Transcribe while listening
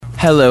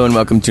Hello and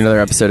welcome to another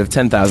episode of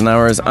 10,000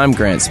 Hours. I'm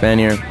Grant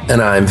Spanier.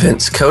 And I'm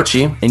Vince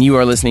Kochi. And you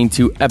are listening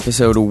to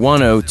episode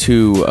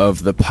 102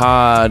 of the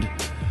pod.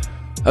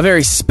 A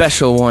very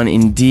special one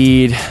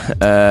indeed.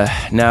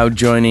 Now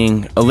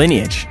joining a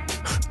lineage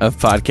of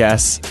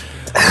podcasts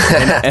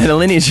and a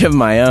lineage of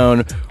my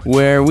own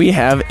where we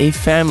have a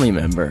family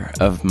member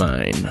of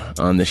mine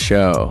on the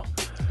show.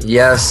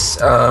 Yes,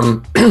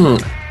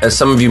 as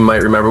some of you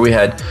might remember, we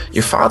had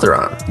your father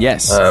on.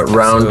 Yes,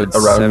 around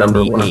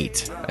number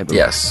 8, I believe.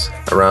 Yes,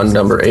 around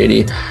number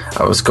 80,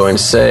 I was going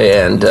to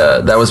say, and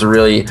that was a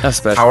really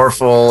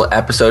powerful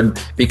episode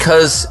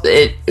because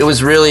it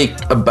was really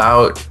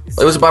about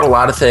a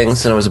lot of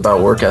things, and it was about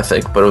work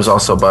ethic, but it was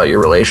also about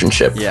your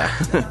relationship. Yeah.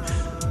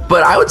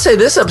 But I would say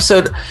this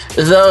episode,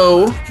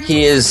 though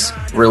he is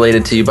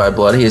related to you by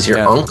blood, he is your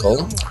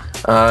uncle,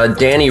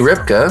 Danny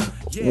Ripka,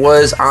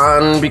 was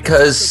on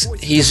because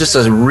he's just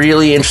a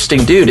really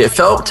interesting dude. It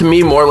felt to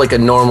me more like a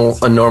normal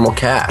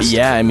cast.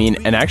 Yeah, I mean,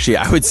 and actually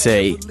I would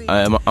say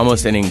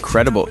almost an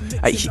incredible...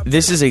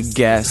 this is a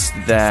guest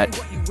that,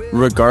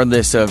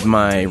 regardless of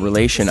my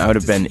relation, I would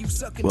have been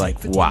like,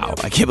 wow,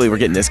 I can't believe we're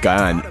getting this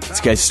guy on. This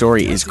guy's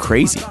story is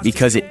crazy,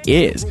 because it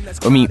is.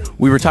 I mean,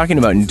 we were talking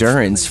about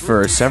endurance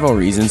for several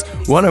reasons,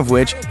 one of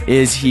which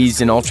is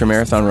he's an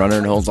ultramarathon runner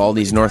and holds all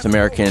these North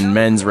American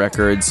men's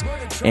records,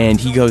 and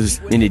he goes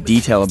into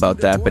detail about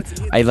that.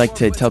 But I like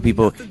to tell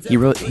people he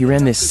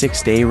ran this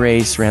 6-day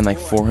race, ran like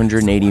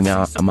 480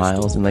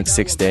 miles in like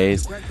 6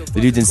 days.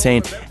 The dude's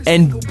insane.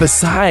 And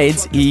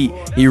besides, he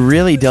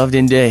really delved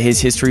into his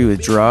history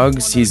with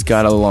drugs. He's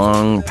got a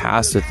long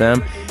past with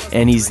them,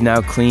 and he's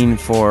now clean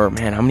for,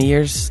 man, how many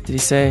years did he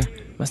say?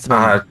 Must have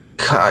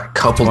been a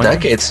couple 20?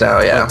 Decades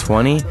now, yeah.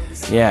 20?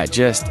 Yeah,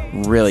 just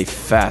really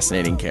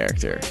fascinating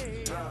character.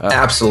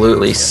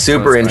 Absolutely. Yeah,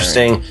 super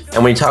interesting.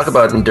 And when you talk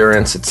about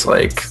endurance, it's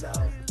like,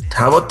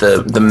 how about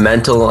the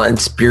mental and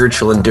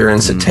spiritual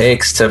endurance it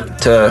takes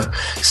to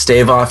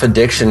stave off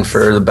addiction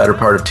for the better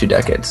part of 2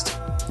 decades?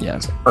 Yeah,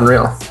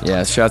 unreal.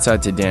 Yeah, shouts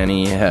out to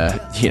Danny,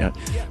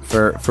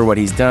 for what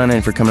he's done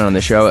and for coming on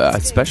the show. A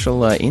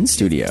special in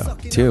studio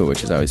too,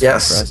 which is always fun for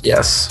us.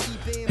 Yes.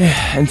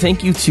 And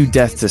thank you to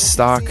Death to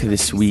Stock,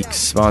 this week's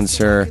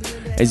sponsor.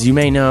 As you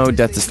may know,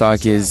 Death to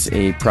Stock is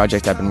a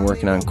project I've been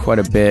working on quite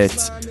a bit.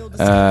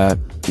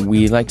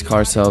 We like to call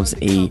ourselves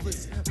a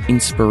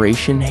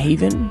inspiration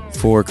haven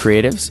for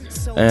creatives.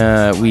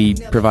 We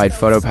provide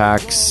photo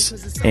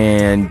packs,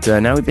 and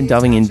now we've been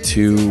delving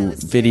into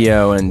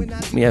video, and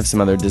we have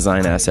some other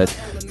design assets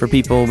for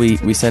people.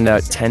 We send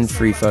out 10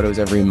 free photos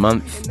every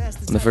month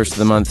on the first of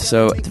the month.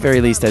 So at the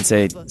very least, I'd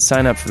say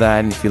sign up for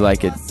that, and if you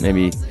like it,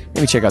 maybe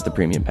check out the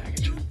premium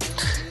package.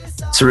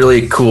 It's a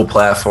really cool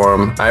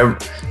platform. I'm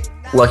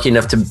lucky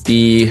enough to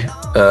be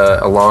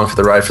along for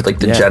the ride for like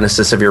the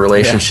genesis of your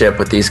relationship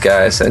with these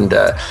guys, and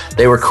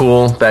they were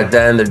cool back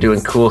then. They're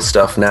doing cool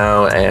stuff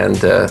now, and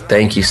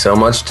thank you so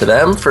much to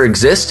them for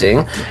existing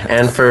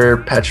and for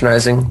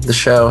patronizing the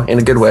show in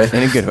a good way.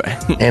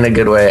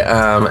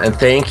 And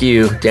thank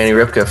you, Danny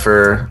Ripka,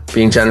 for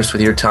being generous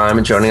with your time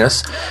and joining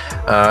us.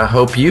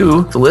 Hope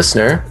you, the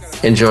listener,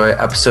 enjoy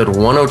episode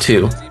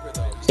 102,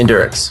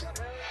 Endurance.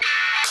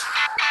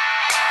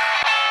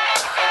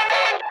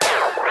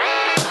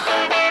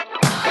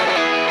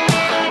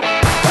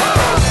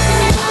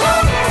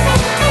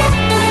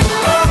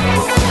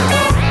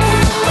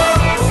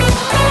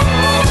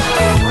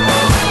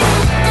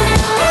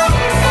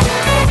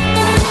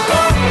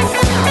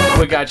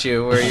 Got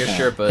you. We're your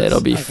Sherpas. It'll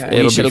be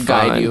guide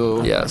fine.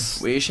 You. Yes.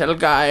 We shall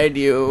guide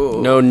you.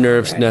 No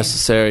nerves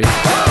necessary.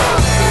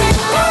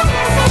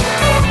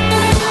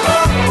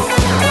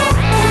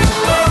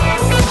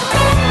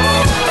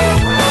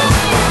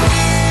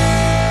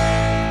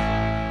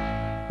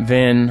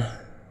 Vin.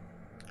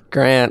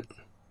 Grant.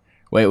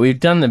 Wait, we've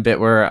done the bit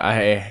where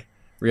I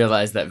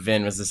realized that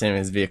VIN was the same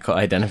as vehicle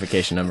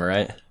identification number,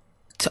 right?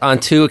 On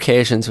 2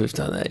 occasions we've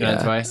done that.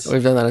 Yeah, twice?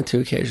 We've done that on 2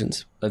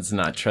 occasions. Let's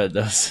not tread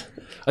those.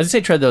 I was going to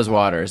say tread those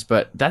waters,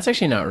 but that's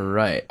actually not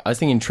right. I was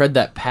thinking tread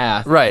that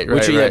path. Right.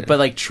 But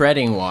like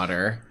treading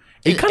water.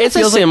 It's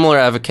a similar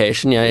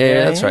avocation.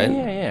 Yeah, that's right.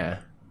 Yeah.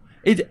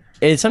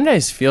 It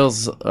sometimes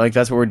feels like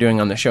that's what we're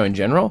doing on the show in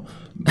general,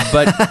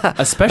 but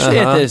especially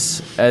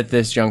at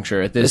this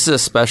juncture, this is a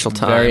special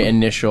time. Very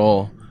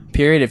initial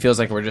period, it feels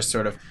like we're just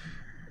sort of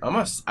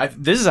almost...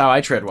 this is how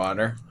I tread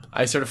water.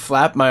 I sort of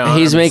flap my arms.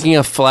 He's making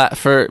a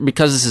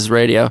because this is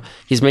radio,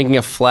 he's making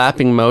a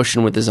flapping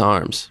motion with his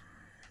arms.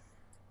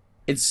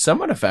 It's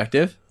somewhat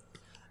effective.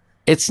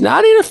 It's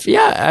not enough.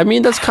 Yeah, I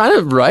mean, that's kind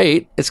of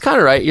right. It's kind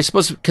of right. You're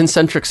supposed to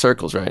concentric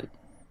circles, right?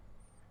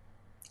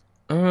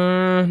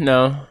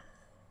 No.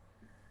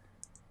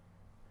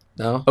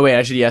 No? Oh, wait,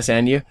 I should yes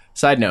and you.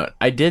 Side note,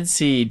 I did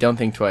see Don't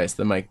Think Twice,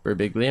 the Mike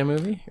Birbiglia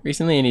movie,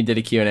 recently, and he did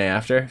a Q&A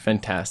after.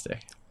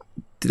 Fantastic.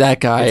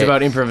 That guy... It's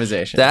about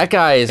improvisation. That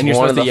guy is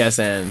one of the yes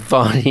and.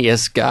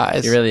 funniest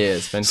guys. He really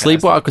is. Fantastic.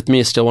 Sleepwalk with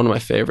Me is still one of my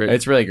favorites.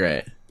 It's really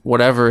great.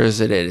 Whatever it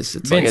is.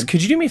 It's Vince,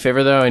 could you do me a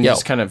favor, though, and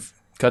just kind of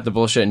cut the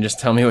bullshit and just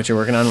tell me what you're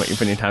working on, what you're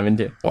putting your time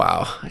into.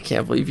 Wow, I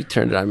can't believe you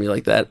turned it on me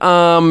like that.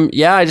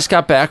 Yeah, I just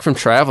got back from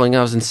traveling.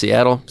 I was in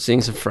Seattle,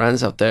 seeing some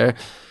friends out there.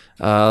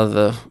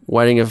 The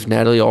wedding of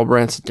Natalie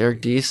Albrantz and Derek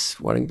Deese,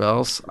 wedding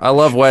bells. I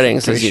love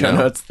weddings, as you know.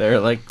 Notes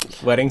there, like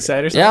wedding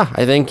site or something? Yeah,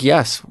 I think,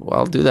 yes. Well,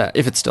 I'll do that.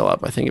 If it's still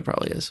up, I think it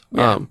probably is.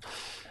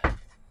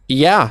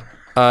 Yeah.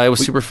 It was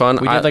super fun.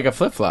 We did like a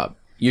flip-flop.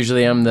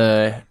 Usually I'm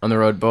the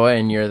on-the-road boy,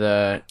 and you're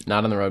the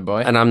not-on-the-road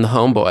boy. And I'm the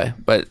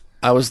homeboy, but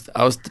I was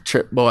the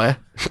trip boy.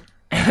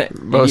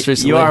 Most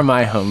recently. You are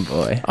my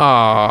homeboy.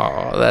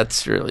 Oh,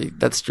 that's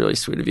really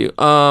sweet of you.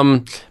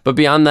 But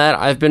beyond that,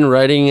 I've been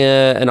writing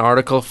an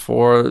article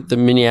for the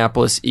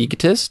Minneapolis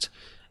Egotist,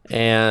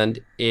 and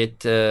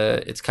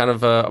it's kind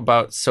of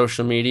about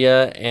social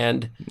media,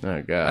 and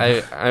oh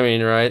god, I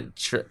mean, right?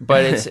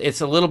 But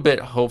it's a little bit,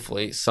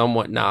 hopefully,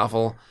 somewhat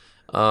novel,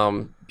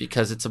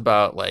 because it's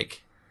about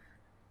like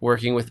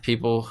working with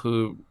people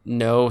who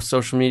know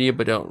social media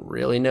but don't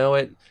really know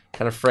it,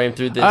 kind of framed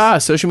through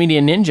this. Social media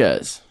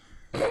ninjas.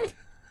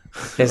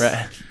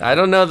 Right. I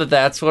don't know that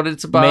that's what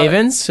it's about.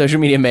 Mavens? Social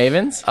media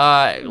mavens?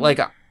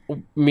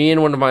 Me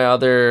and one of my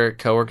other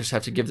coworkers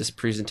have to give this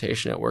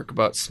presentation at work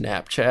about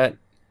Snapchat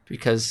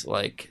because,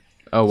 like,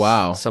 oh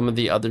wow, some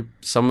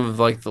of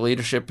like the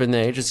leadership in the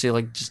agency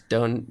like just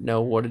don't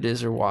know what it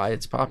is or why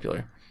it's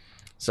popular.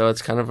 So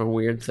it's kind of a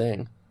weird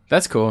thing.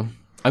 That's cool.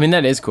 I mean,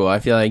 that is cool. I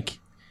feel like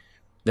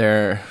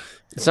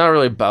it's not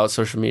really about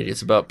social media.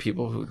 It's about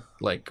people who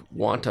like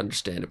want to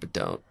understand it but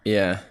don't.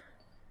 Yeah.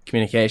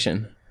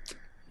 Communication.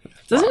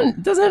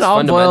 Doesn't it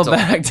all boil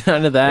back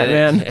down to that,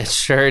 man?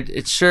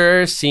 It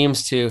sure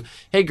seems to.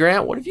 Hey,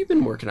 Grant, what have you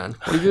been working on?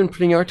 What have you been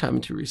putting your time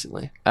into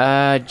recently?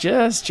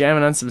 Just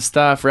jamming on some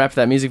stuff. Wrapped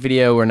that music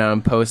video. We're now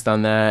in post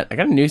on that. I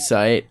got a new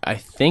site. I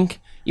think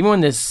even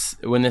when this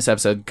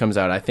episode comes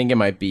out, I think it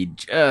might be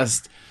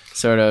just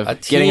sort of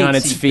getting on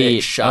its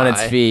feet. On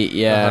its feet,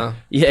 yeah. Uh-huh.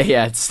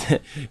 Yeah.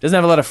 It doesn't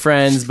have a lot of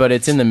friends, but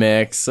it's in the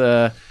mix.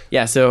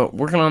 Yeah, so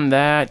working on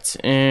that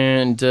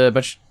and a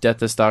bunch of Death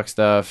to Stock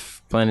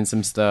stuff, planning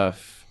some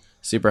stuff.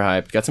 Super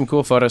hyped. Got some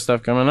cool photo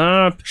stuff coming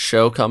up.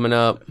 Show coming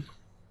up.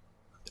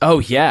 Oh,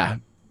 yeah.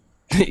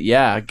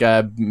 Yeah,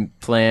 got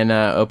plan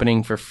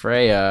opening for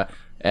Freya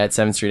at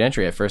 7th Street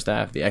Entry at First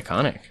Ave, the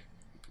Iconic.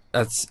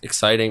 That's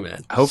exciting,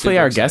 man. Hopefully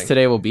our guest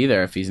today will be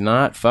there. If he's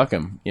not, fuck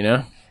him, you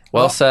know?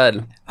 Well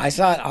said. I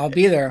saw it. I'll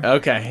be there.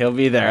 Okay, he'll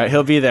be there.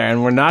 He'll be there,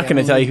 and we're not going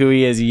to tell you who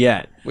he is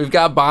yet. We've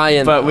got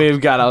buy-in, but we've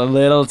got a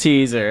little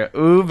teaser.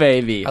 Ooh,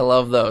 baby! I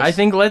love those. I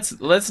think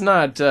let's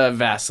not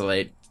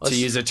vacillate, to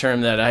use a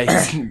term that I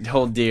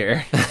hold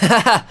dear.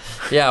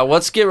 Yeah,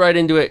 let's get right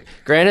into it.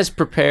 Grant has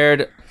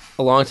prepared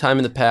a long time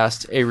in the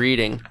past a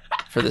reading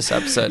for this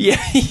episode.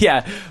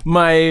 Yeah.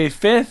 My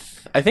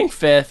fifth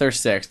or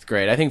sixth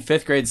grade. I think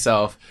fifth grade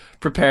self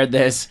prepared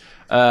this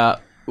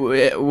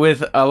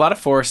with a lot of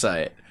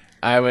foresight.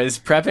 I was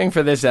prepping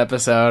for this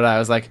episode. I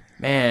was like,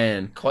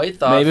 man, quite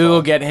thoughtful. Maybe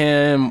we'll get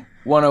him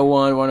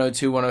 101,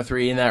 102,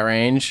 103 in that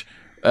range.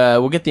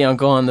 We'll get the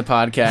uncle on the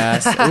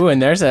podcast. Ooh,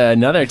 and there's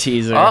another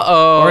teaser.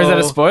 Uh-oh. Or is that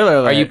a spoiler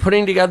alert? Are you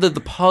putting together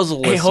the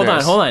puzzle, Hey,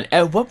 listeners? hold on.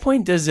 At what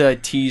point does a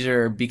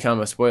teaser become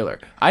a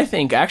spoiler? I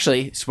think,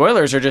 actually,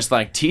 spoilers are just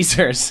like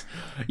teasers.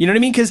 You know what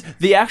I mean? Because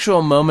the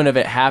actual moment of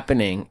it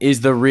happening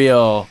is the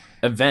real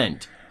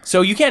event.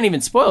 So you can't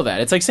even spoil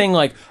that. It's like saying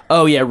like,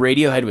 oh yeah,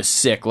 Radiohead was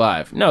sick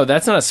live. No,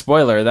 that's not a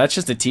spoiler. That's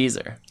just a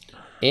teaser.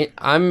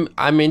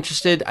 I'm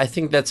interested. I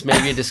think that's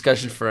maybe a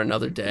discussion for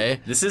another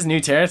day. This is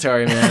new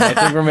territory, man. I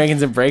think we're making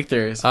some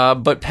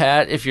breakthroughs. But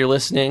Pat, if you're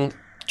listening,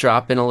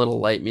 drop in a little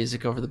light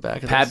music over the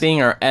back of Pat this.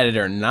 being our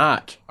editor,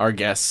 not our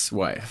guest's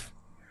wife.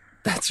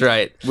 That's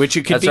right. Which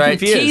you could be right.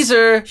 confused.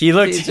 Teaser. He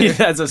looked. Teaser.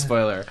 That's a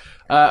spoiler.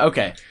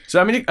 Okay,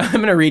 so I'm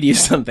gonna read you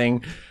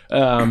something,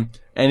 and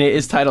it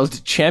is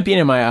titled "Champion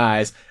in My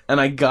Eyes." And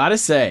I gotta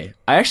say,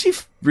 I actually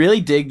really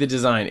dig the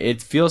design.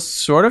 It feels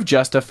sort of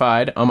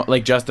justified,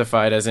 like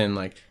justified as in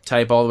like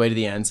type all the way to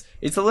the ends.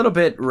 It's a little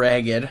bit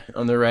ragged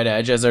on the right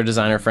edge, as our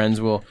designer friends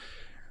will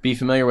be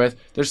familiar with.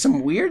 There's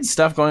some weird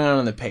stuff going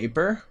on the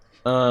paper,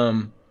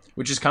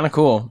 which is kind of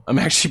cool. I'm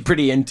actually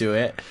pretty into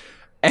it.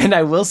 And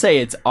I will say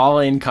it's all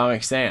in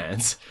Comic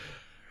Sans,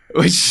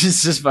 which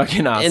is just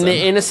fucking awesome. In the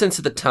innocence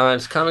of the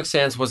times, Comic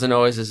Sans wasn't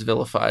always as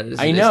vilified as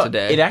it is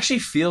today. It actually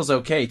feels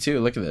okay too.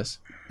 Look at this.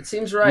 It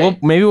seems right.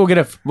 Maybe we'll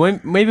Imgur.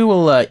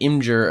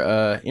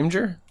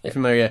 Yeah.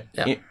 Familiar?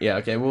 Yeah.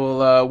 Okay.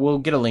 We'll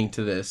get a link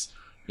to this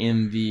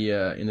in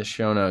the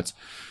show notes.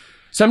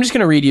 So I'm just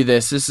gonna read you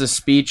this. This is a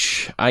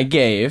speech I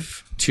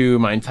gave to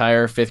my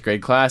entire fifth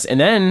grade class,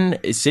 and then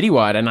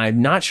citywide. And I'm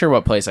not sure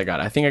what place I got.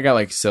 I think I got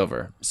like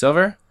silver.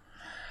 Silver.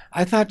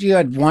 I thought you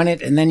had won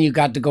it, and then you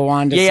got to go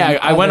on to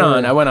I went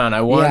on.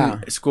 I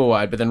won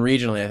school-wide, but then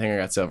regionally, I think I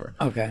got silver.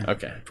 Okay.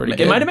 Pretty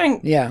good. It might have been...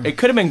 Yeah. It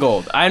could have been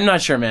gold. I'm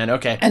not sure, man.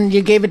 Okay. And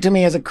you gave it to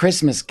me as a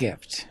Christmas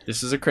gift.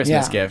 This is a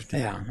Christmas gift.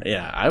 Yeah.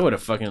 Yeah, I would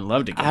have fucking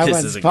loved to get I this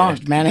was as a pumped,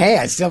 gift. man. Hey,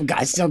 I still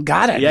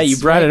got it. Yeah, you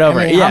brought it over.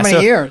 I mean, yeah, how many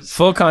years?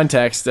 Full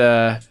context,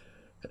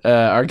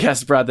 our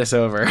guest brought this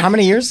over. How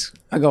many years?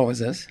 ago was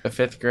this? A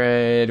fifth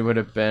grade I would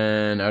have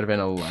been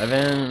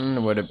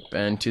 11. Would have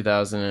been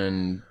 2000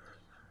 and,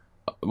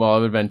 well, it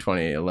would have been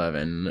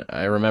 2011.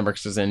 I remember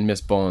because I was in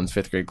Miss Boland's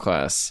fifth grade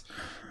class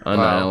on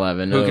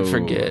 9/11. Who could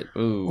forget?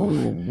 Ooh.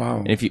 Oh,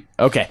 wow. If you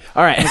okay,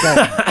 all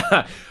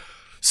right.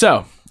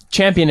 So,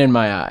 champion in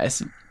my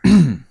eyes.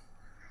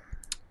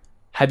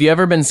 Have you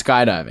ever been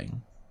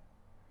skydiving?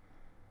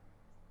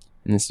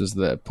 And this was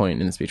the point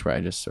in the speech where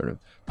I just sort of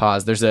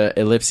paused. There's a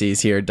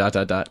ellipses here. ...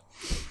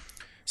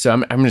 So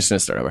I'm just gonna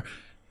start over.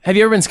 Have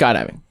you ever been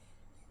skydiving?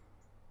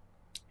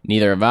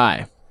 Neither have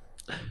I.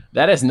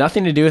 That has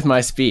nothing to do with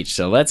my speech.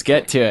 So let's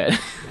get to it.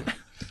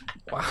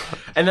 Wow.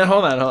 And then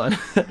hold on.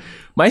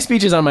 My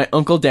speech is on my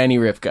uncle Danny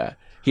Ripka.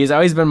 He has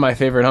always been my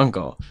favorite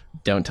uncle.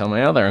 Don't tell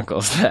my other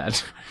uncles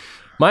that.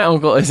 My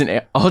uncle is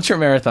an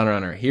ultramarathon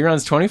runner. He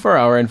runs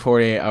 24-hour and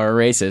 48-hour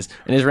races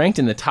and is ranked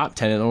in the top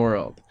 10 in the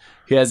world.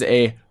 He has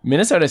a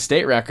Minnesota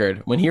state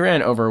record when he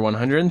ran over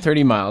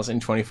 130 miles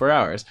in 24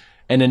 hours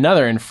and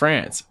another in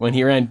France when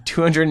he ran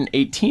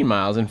 218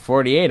 miles in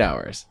 48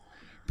 hours.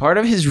 Part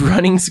of his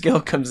running skill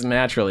comes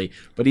naturally,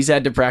 but he's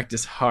had to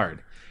practice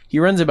hard. He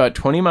runs about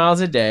 20 miles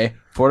a day,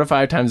 4 to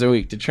 5 times a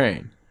week to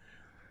train.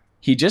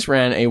 He just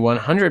ran a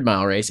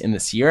 100-mile race in the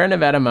Sierra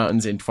Nevada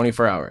mountains in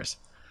 24 hours.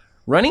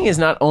 Running is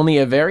not only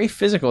a very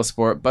physical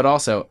sport, but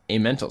also a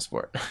mental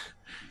sport.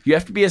 You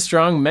have to be as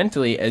strong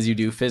mentally as you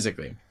do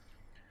physically.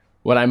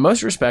 What I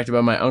most respect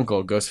about my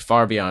uncle goes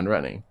far beyond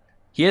running.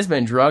 He has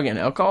been drug and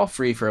alcohol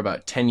free for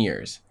about 10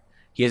 years.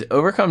 He has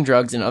overcome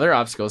drugs and other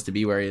obstacles to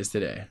be where he is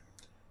today.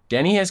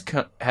 Danny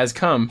has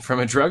come from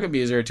a drug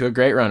abuser to a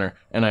great runner,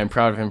 and I am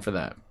proud of him for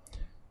that.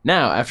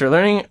 Now, after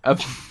learning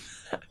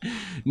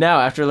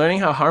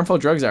how harmful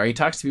drugs are, he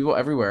talks to people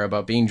everywhere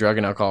about being drug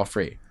and alcohol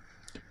free.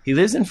 He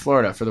lives in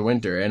Florida for the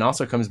winter and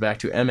also comes back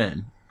to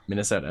MN,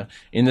 Minnesota,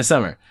 in the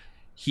summer.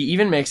 He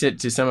even makes it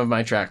to some of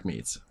my track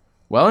meets.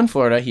 While in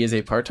Florida, he is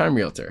a part-time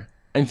realtor.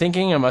 I'm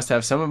thinking I must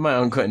have some of my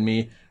uncle in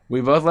me.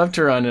 We both love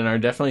to run and are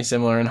definitely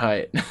similar in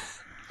height.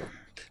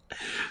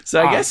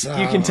 So I guess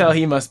you can tell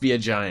he must be a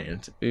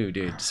giant. Ooh,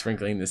 dude,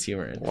 sprinkling this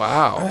humor in.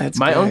 Wow. That's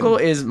My good. uncle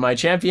is my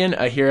champion,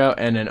 a hero,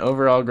 and an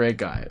overall great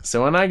guy.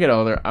 So when I get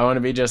older, I want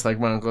to be just like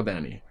my Uncle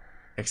Danny.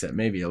 Except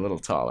maybe a little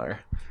taller.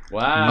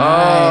 Wow.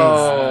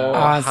 Oh,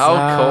 Nice. how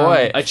Awesome.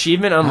 coy.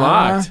 Achievement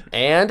unlocked.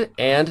 And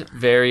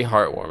very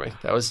heartwarming.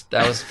 That was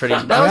pretty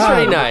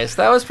nice.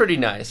 That was pretty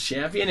nice.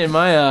 Champion in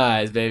my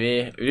eyes,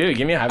 baby. Ooh,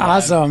 give me a high five.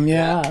 Awesome,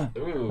 yeah.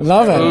 Ooh,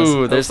 Love it.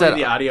 Ooh, there's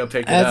hopefully that. the audio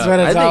picked That's it what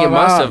up. it's I think all it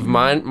must about.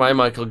 have. My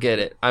mic will get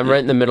it. I'm right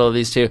in the middle of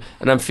these two,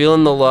 and I'm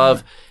feeling the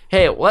love.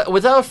 Hey,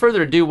 without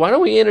further ado, why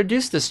don't we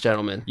introduce this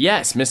gentleman?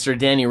 Yes, Mr.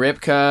 Danny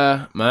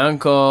Ripka, my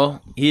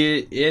uncle.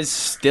 He is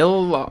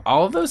still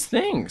all of those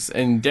things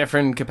in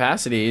different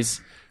capacities.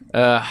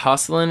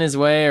 Hustling his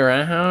way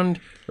around,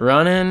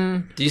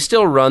 running. Do you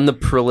still run the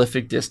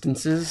prolific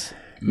distances?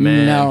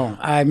 Man. No,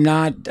 I'm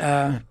not.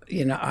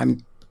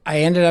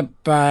 I ended up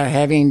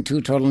having 2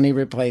 total knee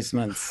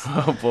replacements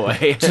Oh,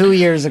 boy. 2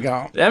 years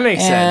ago. That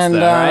makes and,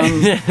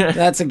 sense, though, right?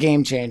 That's a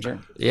game changer.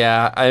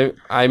 Yeah,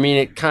 I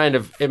mean,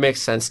 it makes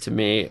sense to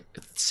me.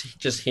 It's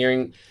just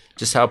hearing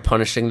just how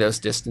punishing those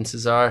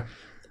distances are.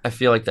 I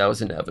feel like that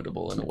was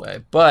inevitable in a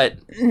way, but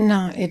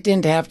No, it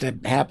didn't have to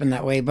happen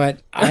that way. But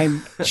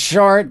I'm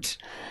short,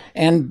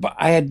 and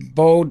I had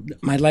bowed.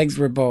 My legs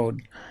were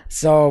bowed,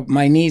 so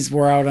my knees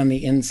were out on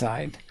the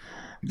inside.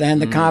 Then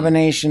the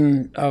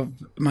combination of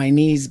my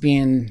knees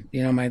being,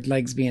 my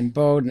legs being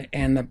bowed,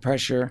 and the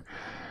pressure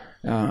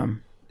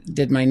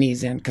did my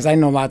knees in. Because I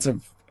know lots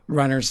of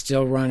runners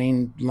still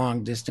running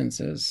long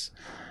distances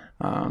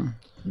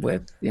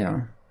with,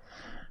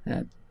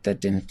 that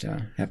didn't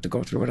have to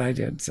go through what I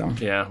did. So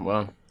Yeah,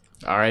 well,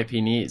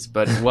 R.I.P. knees.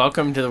 But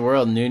welcome to the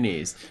world, new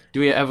knees.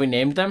 Have we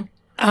named them?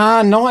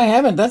 no, I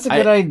haven't. That's a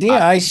good idea.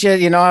 I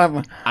should,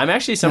 I'm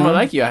actually somewhat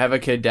like you. I have a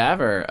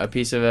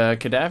piece of a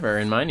cadaver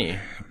in my knee.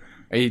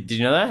 Did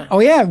you know that? Oh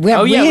yeah, we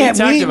talked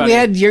about we it.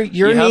 had your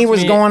You knee helped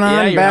was me- going yeah,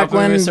 on you were back helping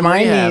me when with some my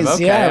rehab. knees.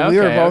 Okay, we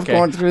were okay, both okay.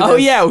 going through. Oh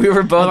this yeah, we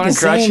were both at on the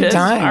same crutches.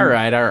 time. All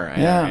right. Yeah. All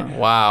right.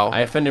 wow. I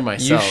offended You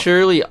myself.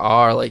 surely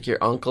are like your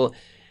uncle.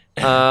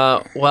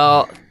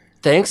 Well,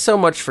 thanks so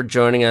much for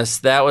joining us.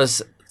 That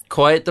was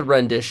quite the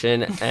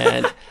rendition,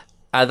 and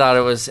I thought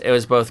it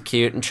was both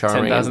cute and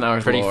charming, 10,000 and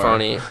hours pretty lore.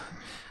 funny.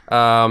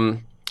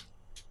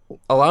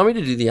 Allow me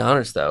to do the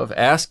honors, though, of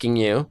asking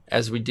you,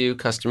 as we do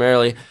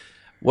customarily,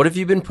 what have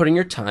you been putting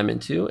your time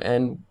into,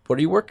 and what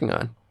are you working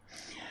on?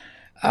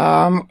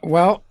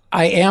 Well,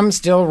 I am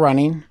still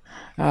running.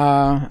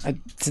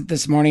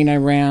 This morning I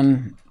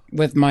ran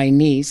with my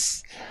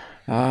niece.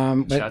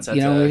 But Shouts out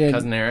we to did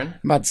cousin Aaron.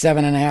 about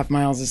 7.5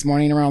 miles this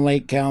morning around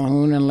Lake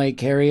Calhoun and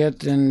Lake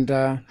Harriet, and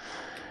I'm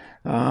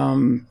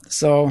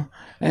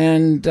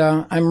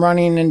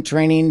running and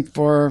training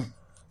for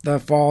the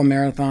fall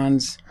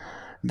marathons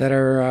that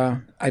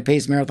are I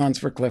pace marathons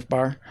for Cliff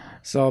Bar.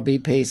 So I'll be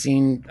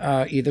pacing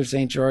either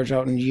St. George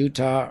out in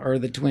Utah or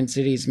the Twin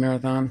Cities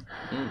Marathon,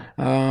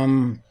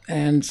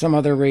 and some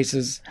other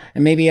races,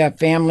 and maybe a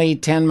family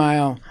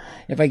 10-mile.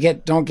 If I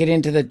don't get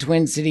into the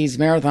Twin Cities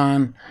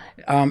Marathon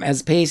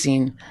as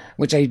pacing,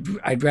 which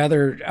I'd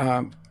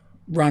rather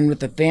run with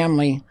the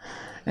family.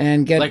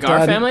 And get like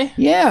our family?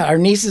 Yeah, our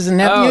nieces and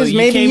nephews. You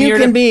maybe you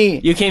can be.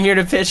 You came here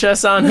to pitch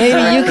us on.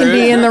 Maybe you can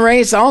be in the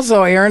race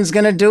also. Aaron's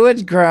going to do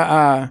it.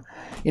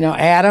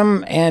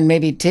 Adam and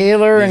maybe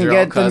Taylor These and are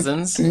all get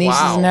cousins? the nieces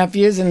Wow. and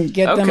nephews and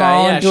get them Okay,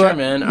 all yeah, and do sure, it.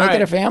 man. Make All it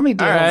right. a family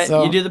deal. All right,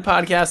 So. you do the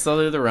podcast, I'll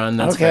do the run.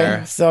 That's Okay,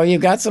 fair. so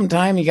you've got some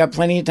time. You got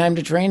plenty of time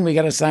to train. We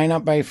got to sign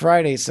up by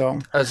Friday. So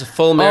It's a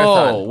full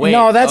marathon. Oh, wait.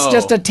 no, that's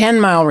just a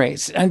 10-mile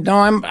race. And no,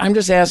 I'm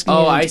just asking you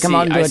I to come see.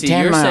 out and do I a see.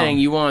 10-mile. You're saying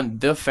you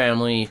want the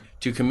family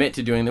to commit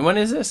to doing. When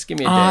is this? Give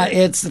me a date.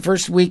 It's the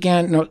first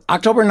weekend. No,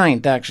 October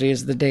 9th actually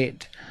is the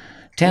date.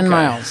 10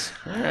 miles.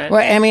 All right.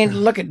 Well, I mean,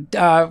 look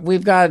at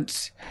we've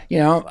got,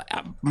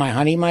 my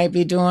honey might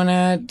be doing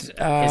it.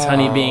 His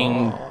honey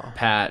being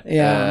Pat,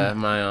 yeah.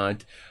 my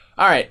aunt.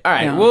 All right.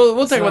 Yeah.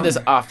 We'll talk about this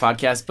off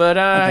podcast, but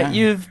Okay.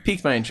 you've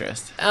piqued my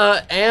interest.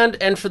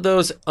 And for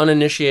those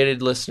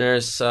uninitiated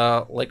listeners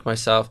like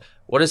myself,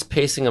 what does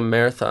pacing a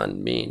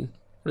marathon mean?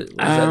 What does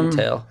that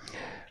entail?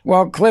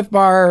 Well, Cliff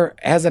Bar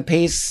has a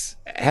pace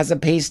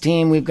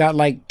team. We've got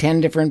like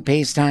 10 different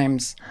pace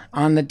times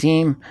on the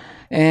team,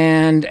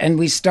 and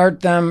we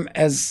start them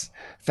as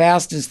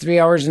fast as 3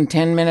 hours and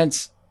 10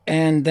 minutes,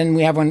 and then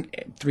we have one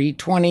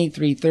 3:20,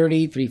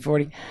 3:30,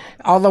 3:40,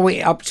 all the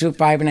way up to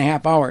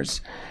 5.5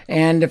 hours.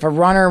 And if a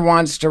runner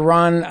wants to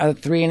run a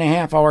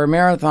 3.5 hour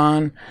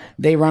marathon,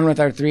 they run with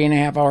our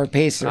 3.5 hour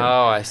pacer.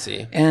 Oh, I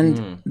see.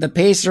 And the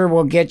pacer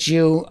will get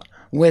you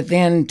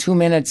within 2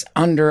 minutes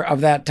under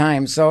of that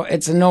time. So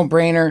it's a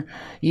no-brainer.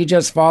 You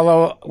just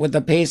follow with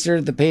the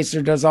pacer. The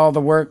pacer does all the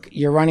work.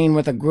 You're running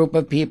with a group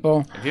of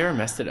people. Have you ever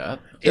messed it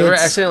up? You ever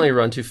It's- accidentally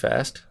run too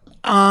fast?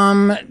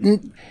 Well,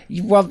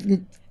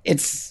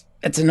 it's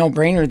a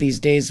no-brainer these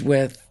days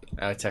with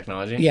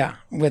Technology?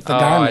 with the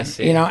I Garmin,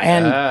 see.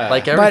 and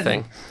Like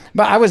everything.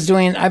 But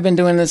I've been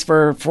doing this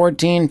for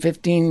 14,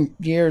 15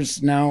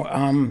 years now,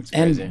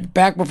 crazy. and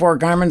back before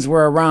Garmin's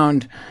were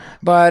around.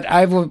 But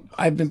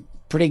I've been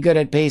pretty good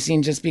at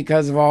pacing just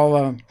because of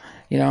all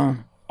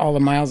the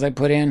miles I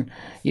put in.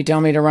 You tell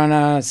me to run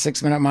a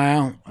 6-minute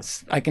mile,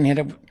 I can hit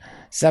a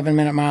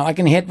 7-minute mile. I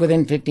can hit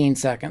within 15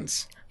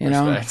 seconds.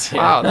 Respect, yeah.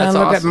 Wow, that's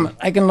And awesome.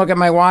 I can look at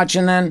my watch,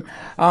 and then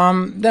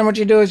what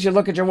you do is you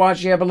look at your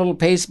watch. You have a little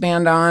pace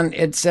band on.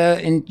 It's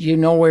and you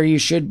know where you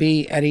should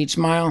be at each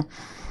mile,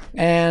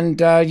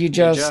 and you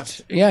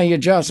adjust. You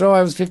adjust. Oh,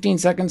 I was 15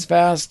 seconds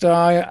fast.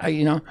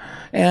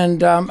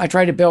 And I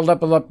try to build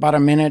up about a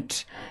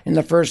minute in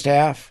the first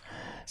half,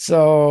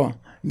 so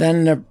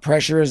then the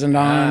pressure isn't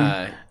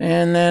on,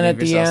 and then leave at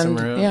the yourself some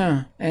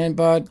end,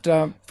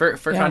 room.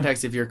 For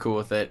context, if you're cool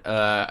with it,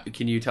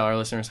 can you tell our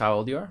listeners how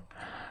old you are?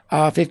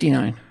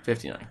 59.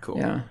 59. Cool.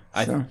 Yeah,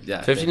 so-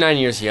 59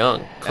 years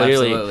young,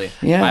 clearly. Absolutely.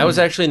 Yeah. I was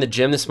actually in the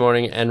gym this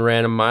morning and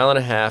ran 1.5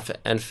 miles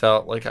and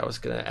felt like I was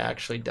going to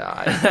actually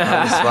die on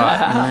the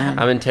spot.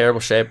 I'm in terrible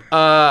shape.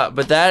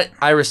 But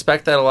I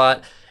respect that a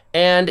lot.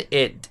 And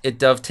it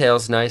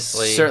dovetails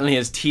nicely. Certainly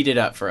has teed it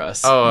up for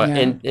us.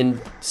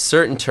 In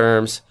certain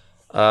terms,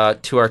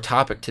 to our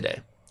topic today,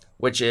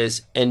 which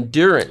is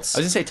endurance. I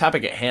was going to say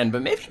topic at hand,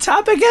 but maybe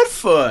topic at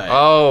foot.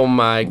 Oh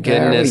my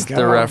goodness, go.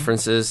 the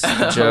references,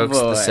 the jokes,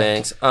 boy. the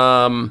sayings.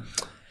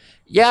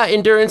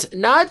 Endurance,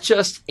 not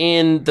just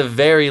in the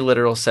very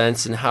literal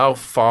sense and how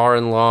far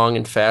and long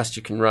and fast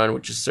you can run,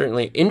 which is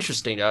certainly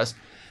interesting to us,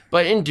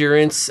 but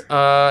endurance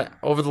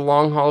over the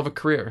long haul of a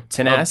career.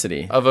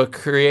 Tenacity. Of a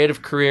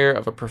creative career,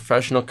 of a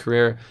professional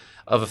career,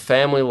 of a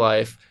family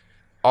life.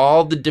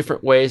 All the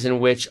different ways in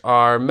which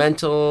our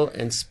mental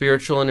and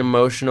spiritual and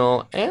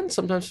emotional and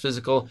sometimes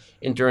physical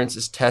endurance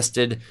is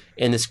tested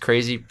in this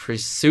crazy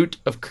pursuit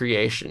of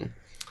creation.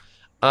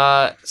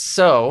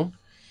 So,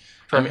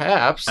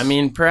 perhaps...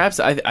 Perhaps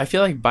I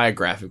feel like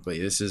biographically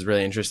this is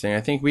really interesting.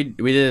 I think we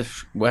did.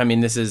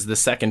 This is the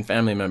second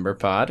family member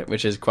pod,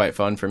 which is quite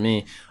fun for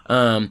me.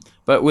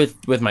 But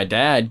with my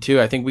dad too,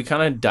 I think we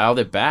kind of dialed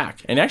it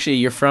back. And actually,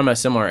 you're from a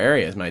similar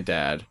area as my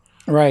dad.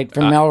 Right,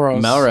 from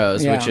Melrose.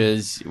 Melrose, Yeah. which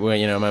is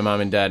where my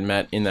mom and dad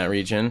met in that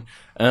region.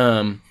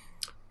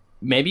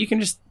 Maybe you can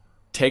just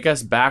take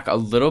us back a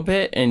little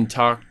bit and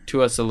talk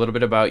to us a little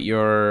bit about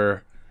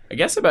your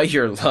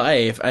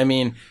life. I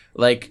mean,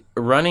 like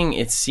running,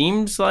 it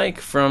seems like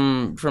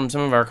from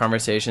some of our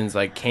conversations,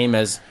 like came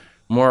as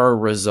more a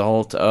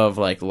result of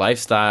like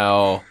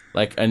lifestyle,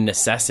 like a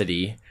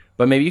necessity.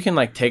 But maybe you can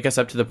like take us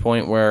up to the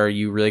point where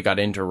you really got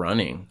into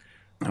running,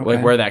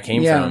 like where that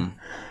came from.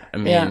 I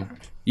mean. Yeah.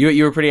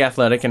 You were pretty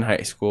athletic in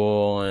high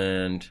school,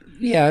 and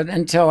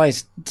until I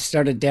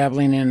started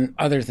dabbling in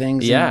other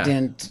things. Yeah.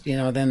 And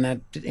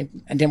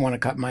I didn't want to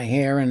cut my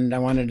hair, and I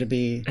wanted to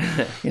be,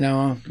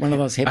 one of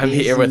those hippies. I'm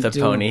here with a and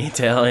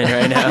ponytail in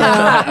right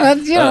now.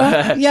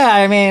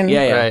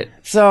 Right.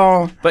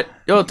 So, But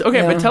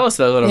tell us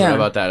a little Yeah. bit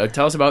about that.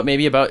 Tell us about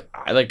maybe about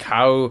like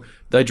how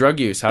the drug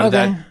use. How did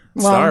that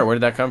start? Where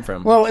did that come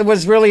from? Well, it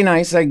was really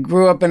nice. I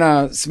grew up in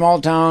a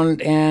small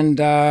town, and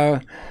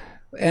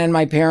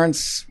my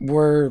parents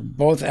were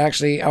both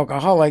actually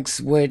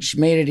alcoholics, which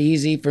made it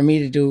easy for me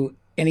to do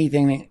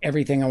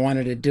everything I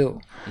wanted to do.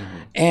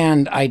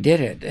 And I did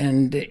it,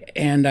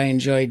 and I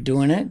enjoyed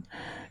doing it.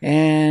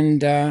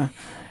 And I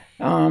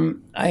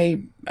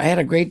had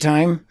a great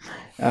time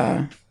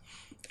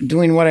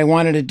doing what I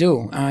wanted to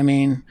do. I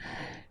mean,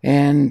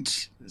 and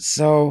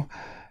so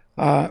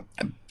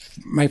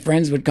my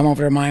friends would come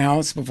over to my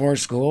house before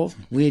school.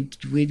 We'd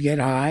get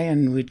high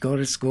and we'd go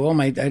to school.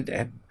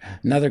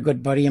 Another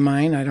good buddy of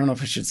mine, I don't know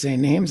if I should say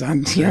names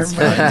on here,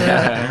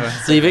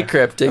 but leave it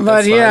cryptic.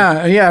 But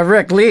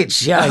Rick Leach,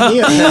 Keep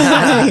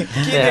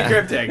it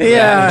cryptic.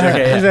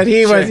 But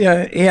he was,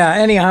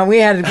 anyhow, we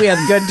had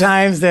good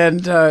times,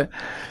 and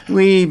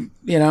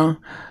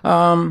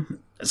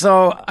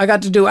so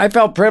I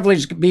felt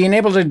privileged being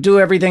able to do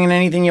everything and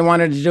anything you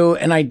wanted to do,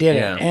 and I did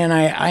it, and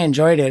I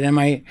enjoyed it, and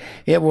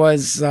it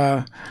was.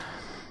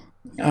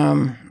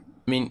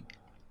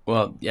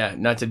 Well, yeah,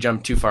 not to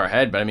jump too far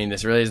ahead, but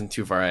this really isn't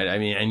too far ahead.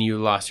 and you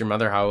lost your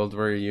mother. How old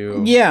were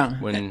you? Yeah.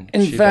 When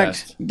in she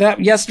fact, passed?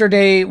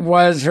 Yesterday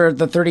was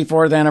the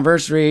 34th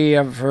anniversary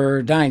of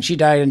her dying. She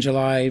died in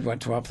July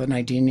 12th of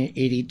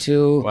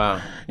 1982. Wow.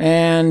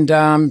 And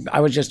I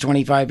was just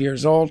 25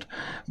 years old,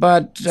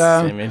 but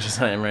same age as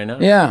I am right now.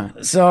 Yeah.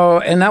 So,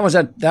 and that was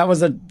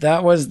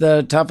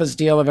the toughest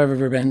deal I've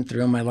ever been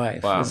through in my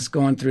life. Wow. Was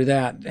going through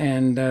that,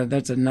 and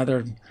that's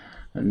another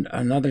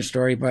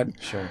story. But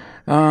Sure.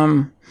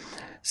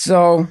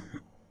 So,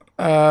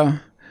 God.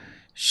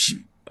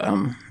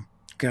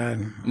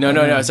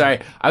 No, sorry.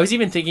 I was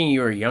even thinking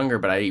you were younger,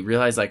 but I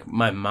realized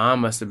my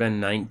mom must have been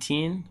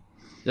 19.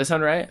 Does that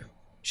sound right?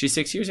 She's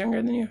 6 years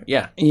younger than you?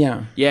 Yeah.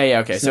 Yeah. Yeah,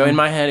 okay. So in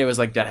my head, it was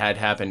that had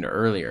happened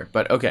earlier.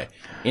 But okay.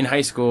 In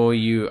high school,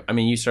 you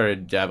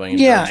started dabbling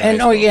in drugs in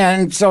high school.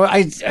 And so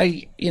I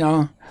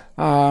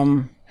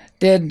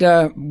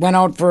went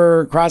out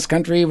for cross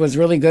country, was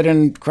really good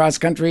in cross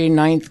country,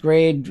 9th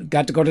grade,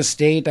 got to go to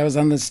state. I was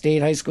on the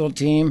state high school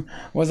team,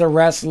 was a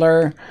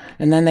wrestler,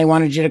 and then they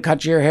wanted you to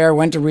cut your hair,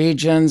 went to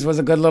regions, was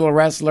a good little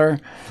wrestler.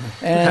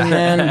 And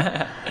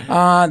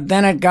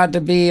then it got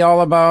to be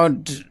all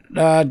about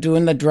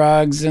doing the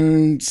drugs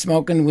and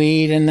smoking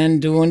weed, and then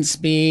doing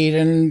speed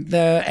and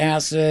the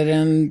acid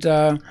and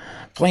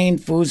playing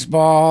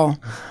foosball.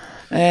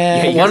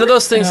 And one of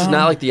those things is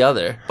not like the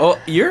other. Oh,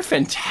 you're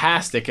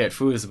fantastic at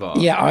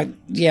foosball. Yeah.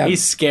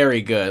 He's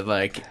scary good.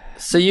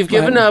 So you've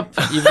given up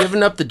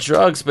the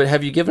drugs, but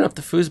have you given up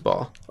the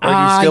foosball? Or do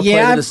you still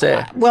play to this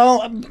day?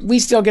 Well, we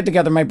still get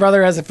together. My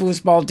brother has a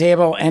foosball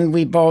table, and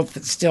we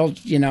both still,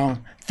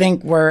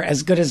 think we're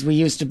as good as we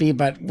used to be,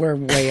 but we're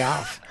way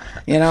off.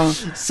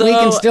 So we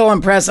can still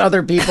impress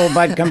other people,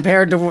 but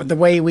compared to the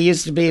way we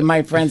used to be,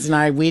 my friends and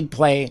I, we'd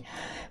take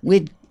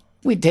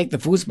the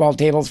foosball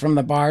tables from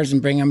the bars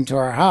and bring them to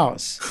our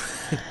house,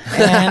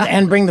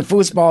 and bring the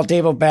foosball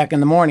table back in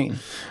the morning.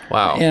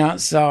 Wow.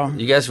 So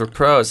you guys were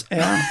pros.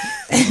 Yeah.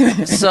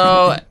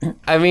 So,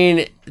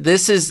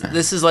 this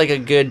is like a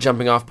good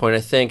jumping off point,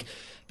 I think,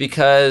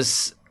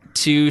 because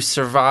to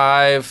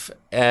survive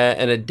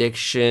an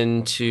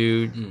addiction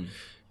to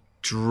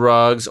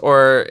drugs,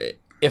 or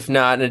if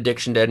not an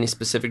addiction to any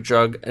specific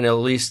drug, and at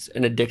least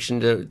an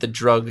addiction to the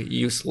drug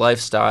use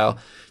lifestyle,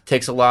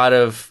 takes a lot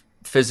of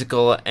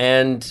physical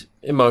and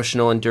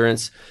emotional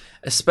endurance,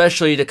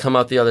 especially to come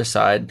out the other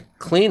side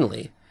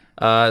cleanly.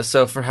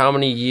 So for how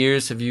many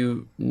years have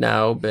you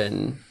now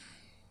been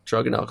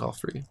drug and alcohol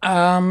free?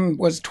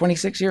 Was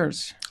 26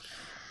 years.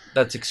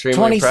 That's extremely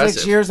 26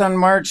 impressive. years on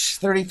March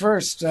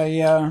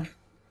 31st.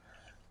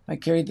 I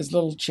carried this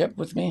little chip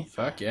with me.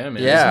 Fuck yeah,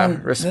 man. Yeah,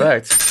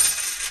 respect.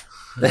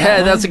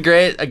 Yeah, that's a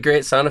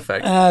great sound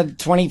effect.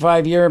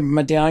 25-year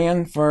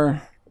medallion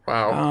for...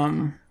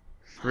 Wow.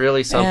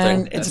 Really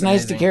something. And it's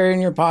nice to carry in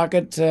your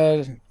pocket.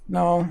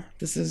 No,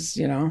 this is,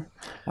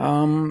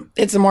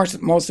 it's the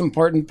most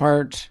important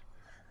part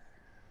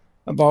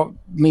about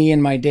me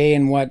and my day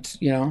and what,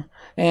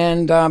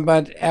 and,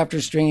 but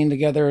after stringing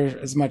together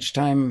as much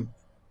time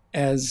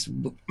as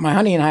my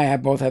honey and I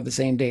both have the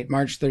same date,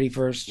 March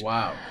 31st.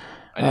 Wow.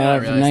 I did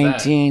not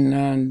realize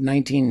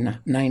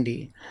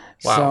 1990.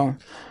 Wow. So,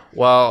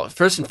 well,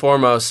 first and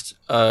foremost,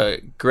 a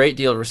great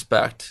deal of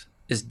respect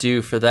is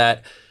due for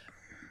that.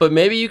 But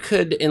maybe you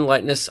could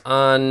enlighten us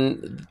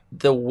on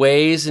the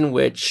ways in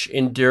which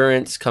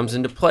endurance comes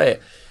into play.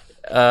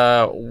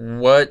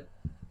 What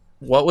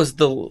was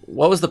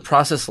the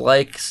process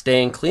like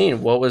staying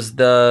clean? What was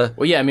the...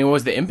 Well, yeah, what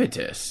was the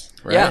impetus?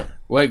 Right? Yeah.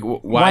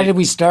 Why did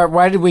we start?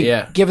 Why did we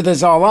give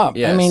this all up?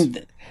 Yes.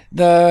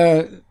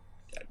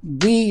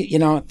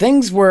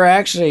 things were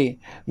actually,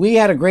 we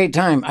had a great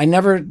time. I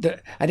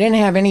didn't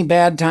have any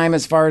bad time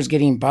as far as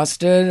getting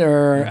busted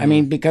or, I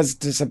mean, because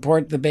to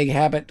support the big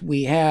habit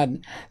we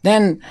had.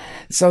 Then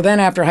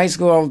after high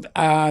school,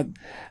 I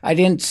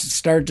didn't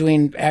start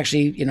doing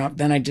actually,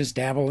 then I just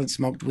dabbled and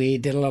smoked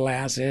weed, did a little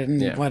acid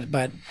and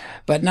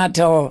but not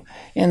till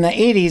in the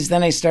 80s,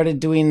 then I started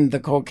doing the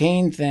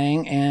cocaine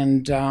thing.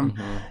 And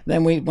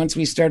then once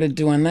we started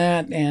doing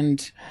that,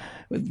 and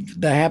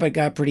the habit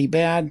got pretty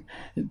bad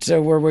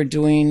to where we're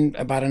doing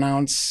about an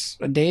ounce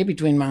a day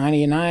between my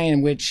honey and I,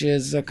 and which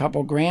is a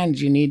couple grand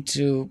you need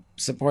to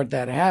support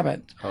that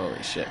habit.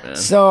 Holy shit, man.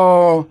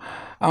 So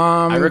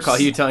I recall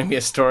you telling me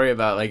a story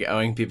about like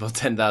owing people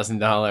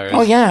 $10,000.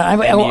 Oh yeah,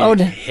 I owed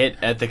hit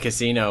at the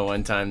casino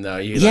one time though.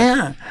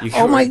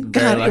 Oh my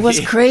God, it was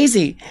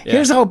crazy. Yeah.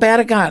 Here's how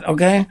bad it got.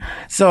 Okay,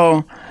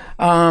 so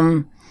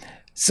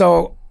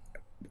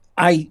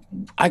I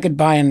could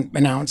buy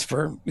an ounce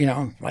for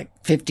like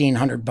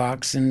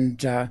 $1,500,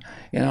 and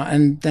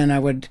and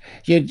then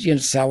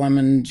you'd sell them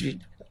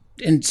and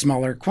in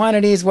smaller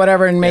quantities,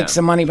 whatever, and make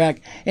some money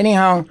back.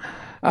 Anyhow,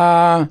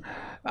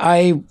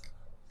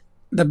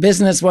 the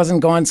business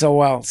wasn't going so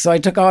well, so I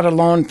took out a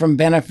loan from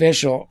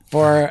Beneficial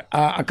for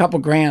a couple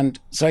grand,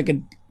 so I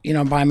could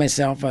buy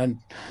myself a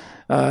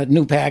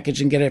new package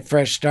and get a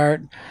fresh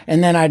start.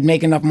 And then I'd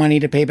make enough money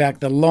to pay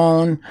back the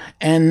loan,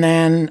 and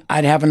then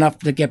I'd have enough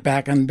to get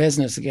back on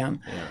business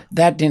again. Yeah.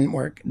 That didn't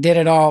work. Did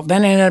it all.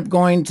 Then I ended up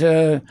going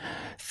to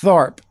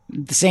Thorpe.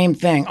 The same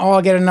thing. Oh,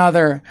 I'll get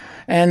another.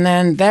 And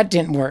then that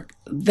didn't work.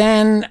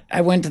 Then I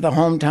went to the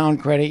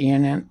hometown credit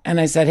union and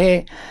I said,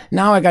 hey,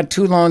 now I got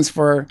two loans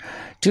for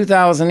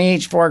 $2,000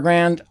 each,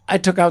 $4,000. I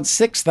took out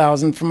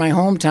 $6,000 from my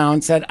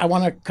hometown, said, I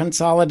want to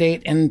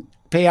consolidate and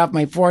pay off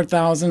my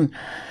 $4,000,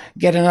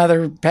 get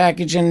another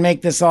package and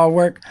make this all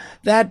work.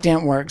 That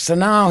didn't work. So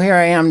now here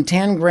I am,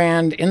 10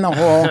 grand in the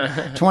hole,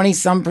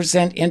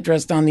 20%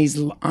 interest on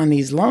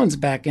these loans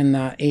back in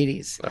the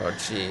 80s. Oh,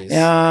 jeez.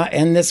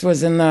 And this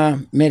was in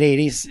the mid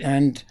 80s.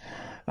 And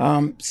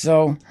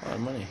so, a lot of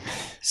money.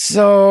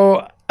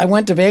 So I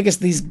went to Vegas.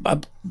 These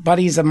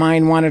buddies of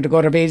mine wanted to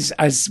go to Vegas.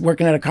 I was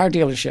working at a car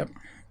dealership.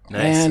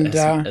 Nice, and,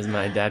 as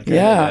my dad kind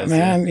of does.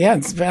 Man. Yeah,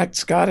 in fact,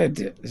 Scott,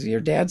 your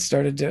dad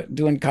started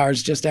doing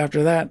cars just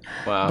after that.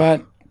 Wow.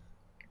 But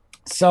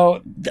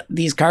so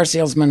these car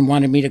salesmen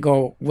wanted me to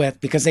go with,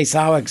 because they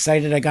saw how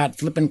excited I got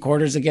flipping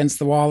quarters against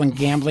the wall and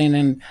gambling.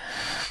 And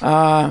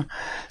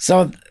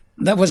so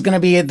that was going to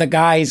be the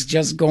guys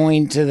just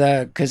going to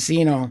the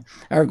casino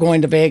or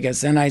going to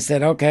Vegas. And I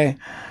said, okay,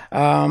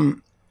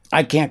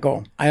 I can't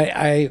go.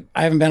 I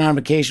haven't been on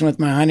vacation with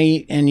my honey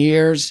in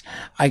years.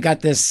 I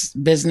got this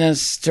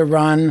business to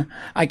run.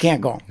 I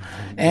can't go.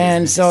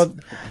 And so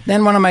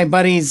then one of my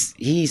buddies,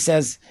 he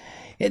says,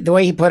 the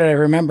way he put it, I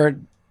remember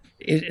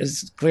it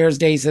is clear as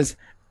day. He says,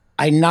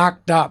 I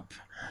knocked up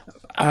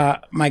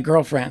my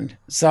girlfriend,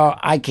 so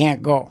I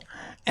can't go.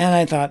 And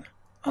I thought,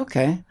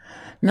 okay,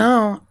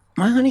 now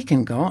my honey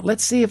can go.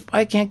 Let's see if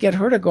I can't get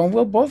her to go.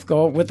 We'll both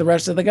go with the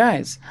rest of the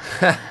guys.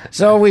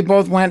 So we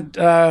both went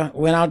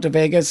out to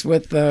Vegas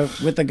with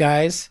the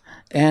guys,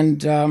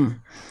 and I,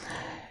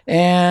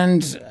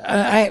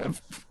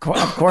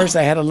 of course,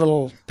 I had a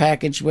little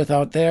package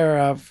out there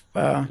of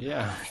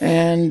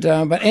And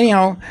but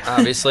anyhow,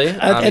 obviously,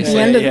 at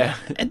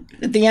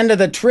the end of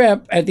the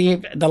trip, at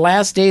the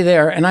last day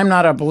there, and I'm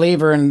not a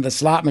believer in the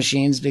slot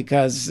machines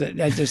because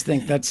I just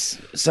think that's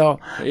so.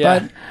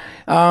 Yeah.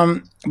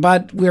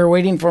 But we were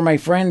waiting for my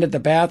friend at the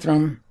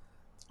bathroom.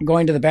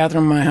 Going to the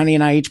bathroom, my honey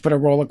and I each put got a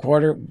roll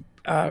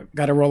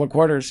of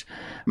quarters.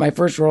 My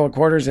first roll of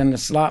quarters in the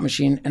slot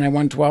machine, and I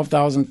won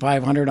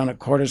 $12,500 on a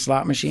quarter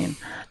slot machine.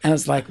 And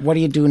it's like, what do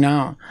you do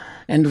now?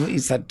 And he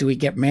said, do we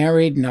get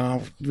married?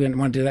 No, we didn't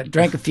want to do that.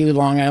 Drank a few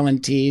Long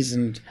Island teas,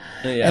 and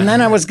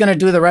then I was going to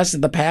do the rest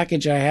of the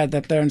package I had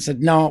up there, and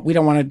said, no, we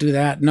don't want to do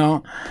that.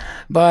 No,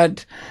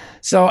 but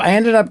so I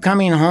ended up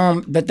coming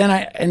home. But then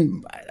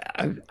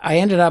I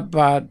ended up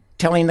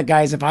telling the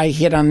guys, if I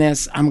hit on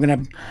this, I'm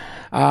going to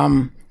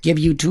give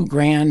you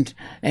 $2,000.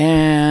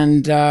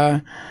 And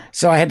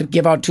so I had to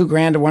give out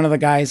 $2,000 to one of the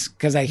guys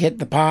because I hit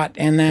the pot.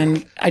 And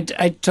then I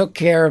took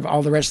care of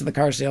all the rest of the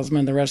car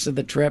salesmen the rest of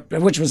the trip,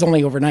 which was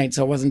only overnight,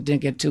 so it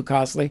didn't get too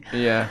costly.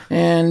 Yeah.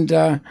 And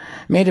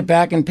made it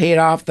back and paid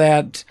off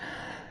that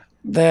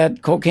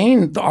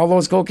cocaine, all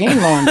those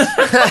cocaine loans.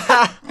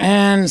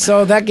 And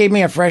so that gave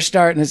me a fresh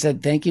start. And I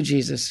said, thank you,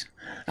 Jesus.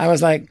 I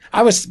was like,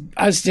 I was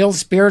still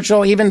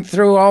spiritual even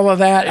through all of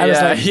that. I was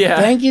like,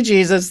 thank you,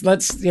 Jesus.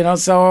 Let's,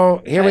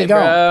 so here we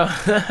go.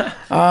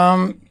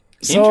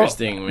 So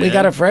interesting, man. We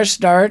got a fresh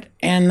start,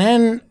 and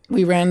then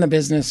we ran the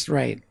business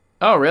right.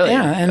 Oh, really?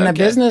 Yeah, and the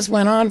business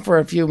went on for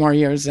a few more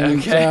years.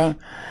 And,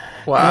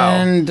 wow.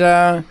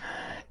 And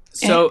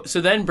so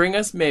then bring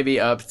us maybe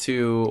up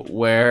to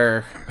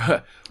where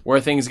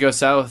things go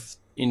south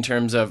in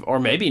terms of, or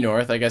maybe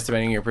north, I guess,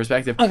 depending on your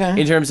perspective. Okay.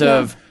 In terms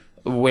of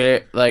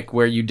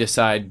where you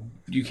decide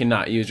you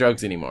cannot use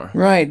drugs anymore.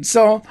 Right.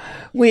 So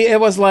it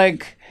was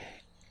like,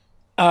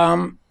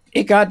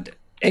 it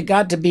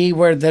got to be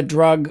where the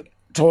drug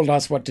told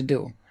us what to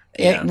do.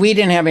 We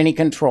didn't have any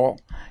control.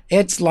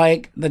 It's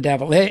like the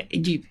devil.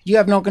 You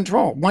have no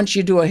control. Once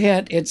you do a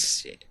hit,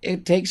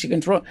 it takes you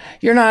control.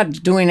 You're not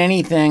doing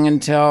anything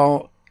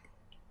until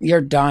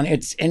you're done.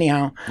 It's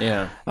anyhow.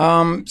 Yeah.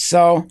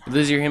 So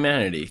lose your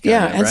humanity.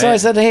 So I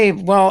said, hey,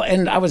 well,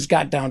 and I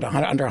got down to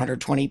under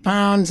 120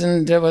 pounds,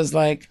 and it was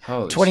like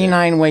Holy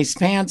 29 waist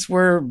pants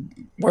were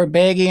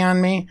baggy on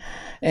me,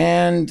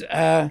 and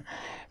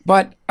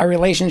but our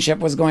relationship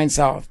was going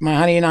south. My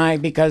honey and I,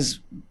 because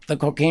the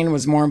cocaine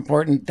was more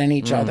important than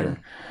each other.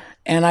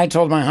 And I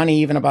told my honey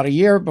even about a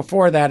year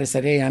before that, I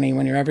said, hey, honey,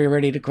 when you're ever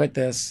ready to quit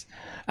this,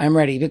 I'm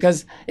ready.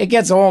 Because it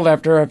gets old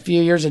after a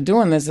few years of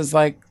doing this. It's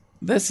like,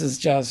 this is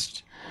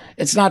just,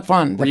 it's not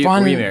fun. Were you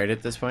married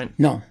at this point?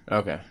 No.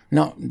 Okay.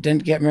 No,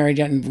 didn't get married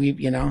yet.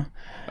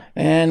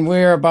 And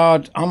we're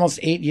about almost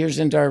 8 years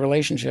into our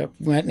relationship.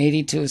 We went in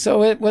 82.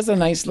 So it was a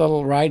nice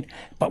little ride,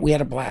 but we had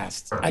a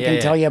blast. I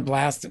can tell you a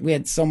blast. We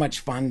had so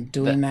much fun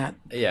doing that.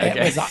 Yeah, okay.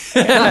 It was,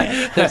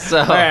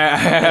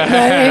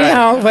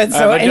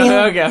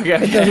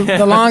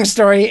 the long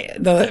story,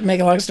 make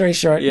a long story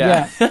short.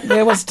 Yeah.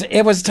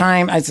 It was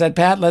time. I said,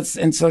 Pat, let's,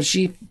 and so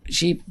she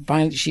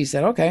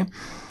said, okay,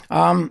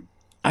 I'm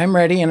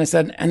ready. And I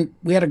said, and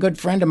we had a good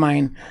friend of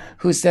mine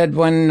who said,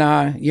 when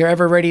you're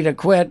ever ready to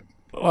quit,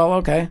 well,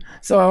 okay.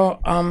 So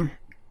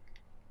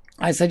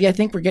I said, yeah, I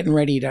think we're getting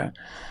ready to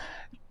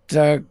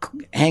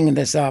hang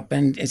this up.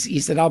 And he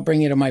said, I'll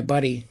bring you to my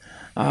buddy.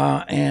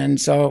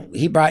 And so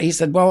he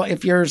said, well,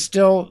 if you're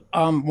still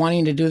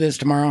wanting to do this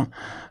tomorrow,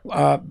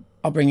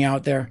 I'll bring you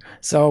out there.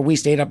 So we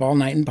stayed up all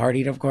night and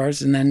partied, of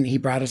course. And then he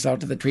brought us out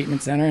to the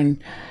treatment center.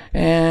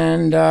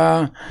 And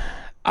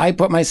I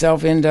put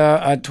myself into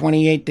a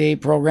 28-day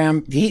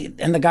program.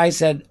 And the guy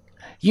said,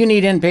 you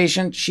need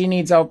inpatient, she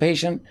needs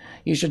outpatient.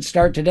 You should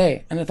start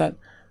today. And I thought,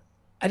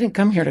 I didn't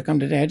come here to come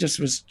today. I just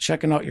was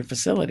checking out your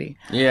facility.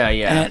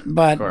 Yeah.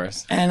 But, of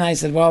course. And I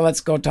said, well, let's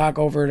go talk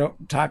it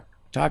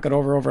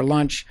over over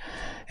lunch.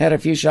 Had a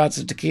few shots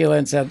of tequila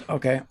and said,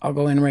 okay, I'll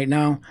go in right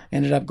now.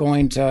 Ended up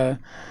going to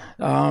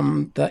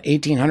the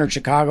 1800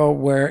 Chicago,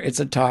 where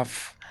it's a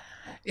tough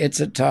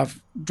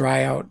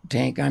dry out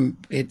tank. And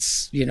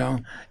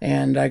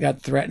I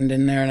got threatened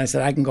in there, and I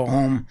said, I can go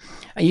home.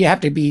 You have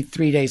to be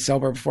 3 days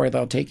sober before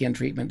they'll take you in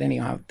treatment.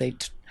 Anyhow,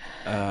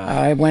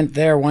 I went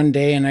there one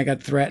day and I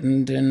got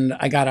threatened, and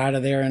I got out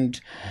of there, and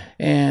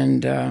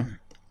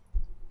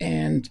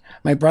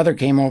my brother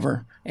came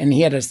over, and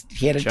he had a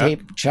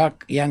tape.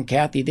 Chuck, and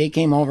Kathy, they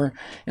came over,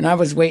 and I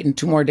was waiting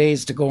 2 more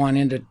days to go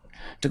into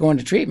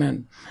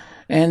treatment,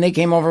 and they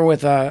came over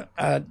with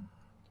a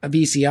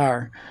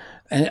VCR.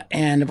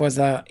 And it was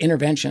an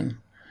intervention.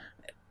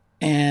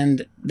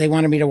 And they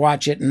wanted me to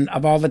watch it. And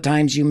of all the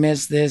times you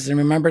missed this, and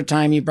remember the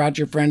time you brought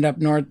your friend up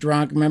north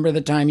drunk, remember the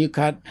time you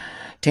cut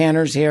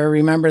Tanner's hair,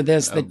 remember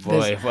this.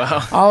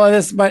 Wow. All of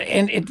this.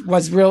 And it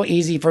was real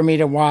easy for me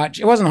to watch.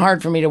 It wasn't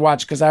hard for me to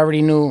watch because I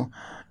already knew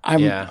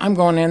I'm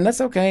going in. That's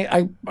okay.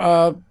 I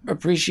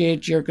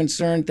appreciate your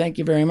concern. Thank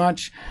you very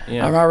much.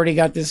 Yeah. I've already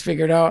got this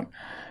figured out.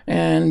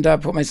 And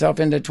put myself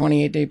into a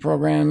 28-day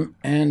program.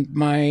 And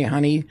my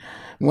honey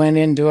went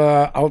into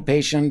a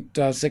outpatient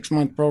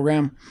 6-month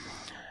program,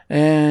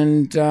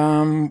 and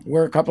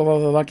we're a couple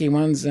of the lucky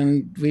ones,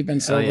 and we've been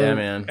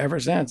sober ever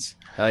since.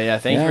 Hell yeah!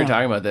 Thank you for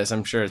talking about this.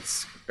 I'm sure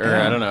it's,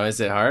 I don't know, is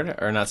it hard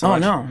or not so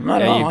much? Oh no,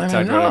 not at all. You've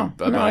talked about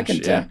a bunch. I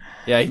can tell.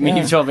 Yeah,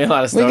 you've told me a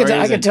lot of stories.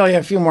 I could tell you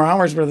a few more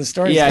hours worth of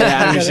stories.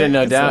 Yeah, I understand.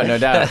 No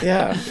doubt.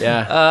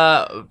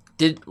 Yeah.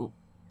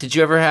 Did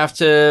you ever have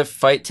to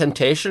fight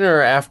temptation,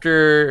 or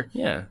after?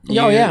 Yeah.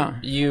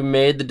 You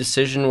made the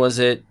decision?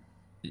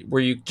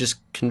 Were you just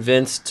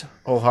convinced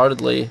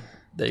wholeheartedly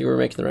that you were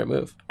making the right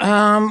move?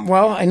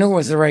 Well, I knew it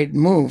was the right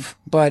move,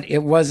 but it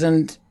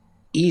wasn't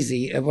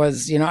easy. It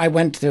was, I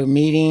went to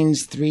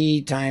meetings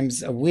 3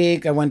 times a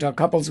week. I went to a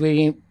couples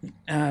meeting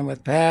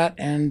with Pat,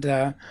 and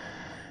then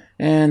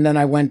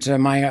I went to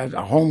my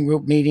home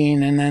group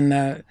meeting, and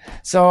then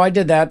so I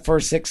did that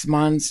for 6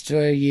 months to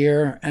a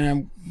year,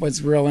 and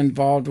was real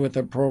involved with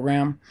the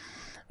program,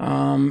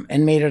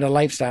 and made it a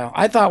lifestyle.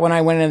 I thought when I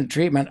went into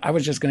treatment, I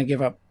was just going to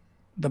give up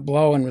the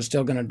blow and was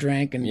still going to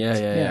drink, and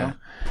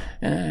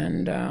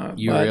and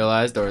you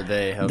realized, or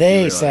they helped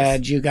they you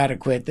said you got to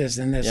quit this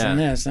and this and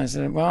this, and I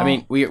said, well, I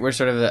mean, we're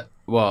sort of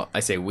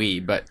I say we,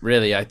 but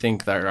really I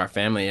think that our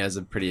family has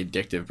a pretty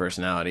addictive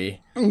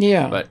personality,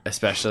 but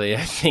especially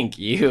I think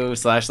you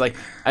 /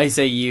 I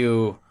say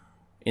you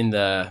in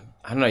the,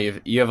 I don't know,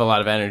 you have a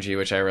lot of energy,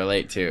 which I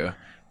relate to,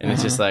 and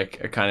it's just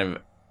like a kind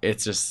of,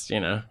 it's just,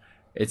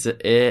 it's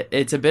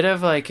a bit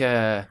of like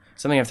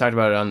something I've talked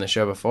about on the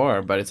show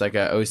before, but it's like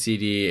a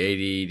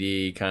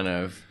OCD, ADD kind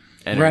of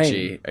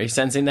energy. Right. Are you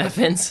sensing that,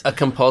 Vince? A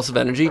compulsive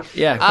energy?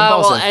 Yeah,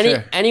 compulsive.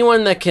 Well,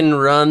 anyone that can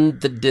run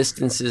the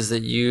distances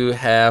that you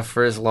have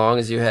for as long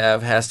as you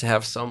have has to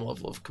have some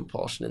level of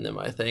compulsion in them,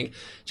 I think.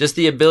 Just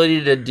the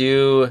ability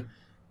to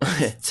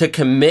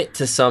commit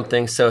to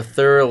something so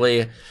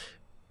thoroughly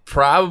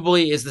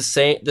probably is the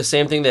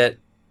same thing that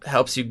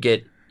helps you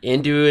get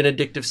into an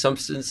addictive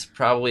substance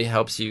probably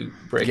helps you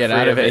Get free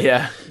out of it.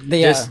 Yeah.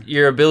 Just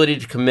your ability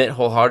to commit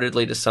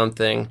wholeheartedly to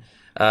something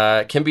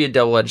can be a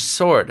double-edged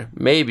sword.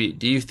 Maybe.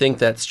 Do you think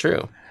that's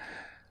true?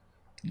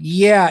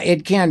 Yeah,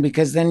 it can,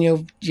 because then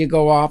you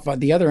go off at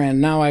the other end.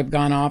 Now I've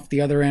gone off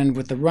the other end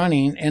with the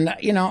running, and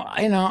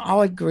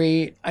I'll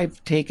agree.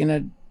 I've taken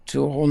it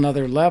to a whole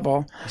nother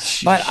level,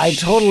 but I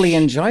totally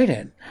enjoyed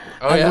it.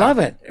 I love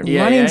it.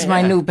 Running's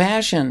my new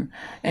passion,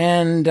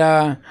 and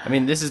I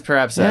mean, this is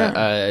perhaps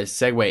a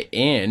segue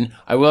in.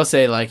 I will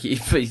say, like,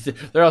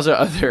 there are also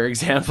other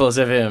examples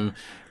of him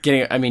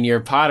getting. I mean, your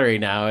pottery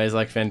now is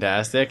like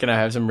fantastic, and I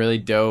have some really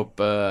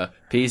dope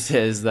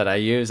pieces that I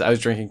use. I was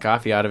drinking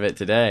coffee out of it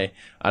today,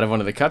 out of one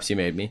of the cups you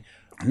made me.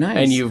 Nice.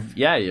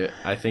 And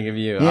I think of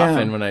you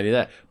often when I do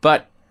that.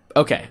 But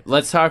okay,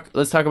 let's talk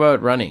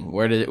about running.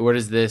 Where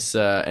does this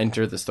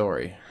enter the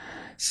story?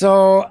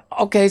 So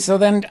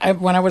then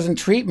when I was in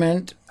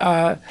treatment,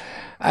 I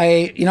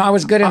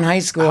was good in high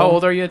school. How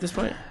old are you at this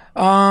point?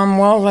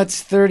 Well,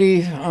 that's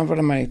 30. What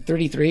am I?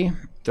 33.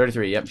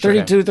 33. Yep.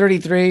 32, Okay.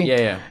 33.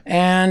 Yeah.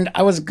 And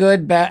I was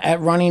good at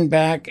running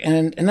back,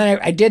 and then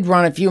I did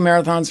run a few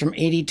marathons from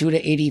 82 to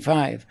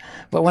 85.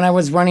 But when I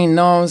was running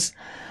those,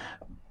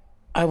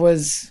 I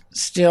was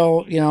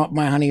still,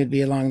 my honey would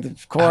be along the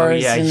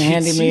course and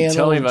handing me a little joint.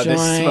 Tell me about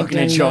this smoking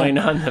a joint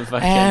on the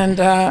fucking... And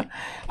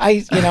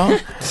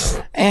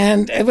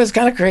and it was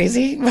kind of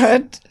crazy,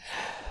 but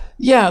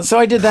yeah. So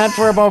I did that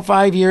for about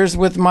 5 years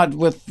with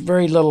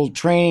very little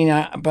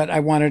training. But I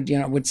wanted,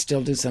 would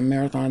still do some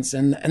marathons,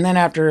 and then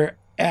after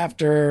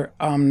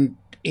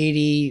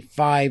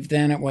 85,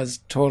 then it was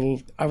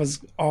total. I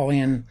was all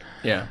in.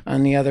 Yeah.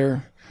 On the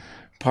other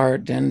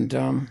part, and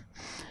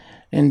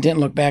didn't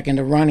look back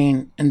into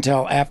running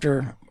until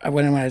after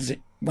when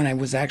I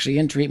was actually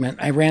in treatment.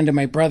 I ran to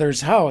my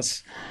brother's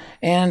house,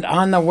 and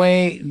on the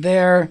way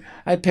there,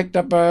 I picked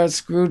up a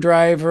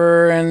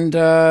screwdriver, and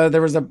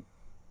there was a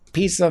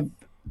piece of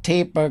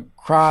tape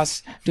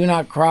across, do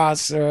not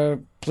cross,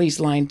 police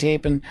line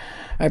tape, and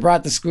I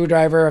brought the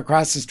screwdriver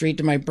across the street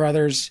to my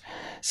brother's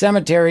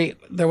cemetery.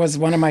 There was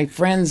one of my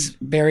friends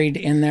buried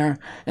in there,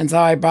 and so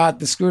I brought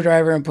the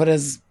screwdriver and put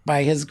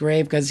by his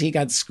grave, because he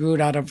got screwed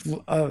out of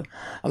a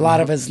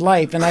lot of his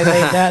life, and I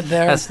laid that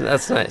there.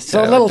 That's nice.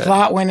 So a little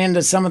thought went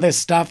into some of this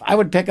stuff. I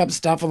would pick up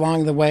stuff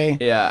along the way.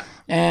 Yeah.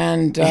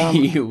 And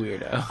you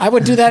weirdo. I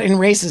would do that in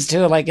races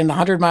too, like in the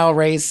 100-mile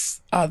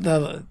race,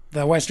 the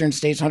Western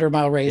States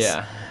 100-mile race.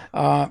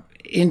 Yeah.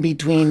 In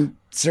between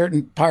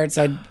certain parts,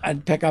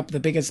 I'd pick up the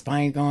biggest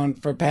pine cone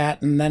for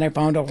Pat, and then I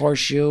found a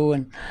horseshoe,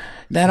 and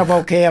then a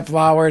bouquet of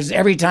flowers.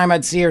 Every time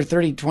I'd see her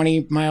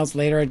 20 miles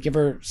later, I'd give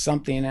her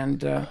something,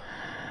 and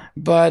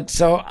but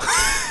so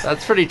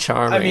that's pretty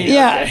charming. I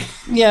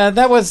mean,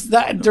 that was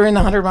that during the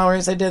 100-mile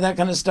race. I did that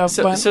kind of stuff.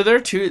 So there are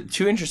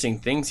two interesting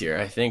things here.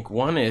 I think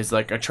one is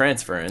like a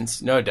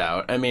transference, no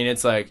doubt. I mean,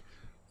 it's like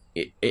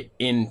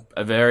in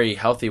a very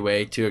healthy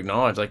way to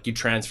acknowledge, like, you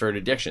transferred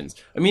addictions.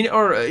 I mean,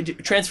 or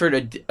transferred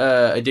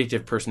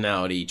addictive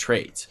personality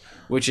traits,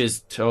 which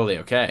is totally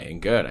okay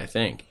and good, I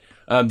think.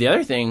 The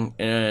other thing,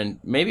 and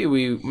maybe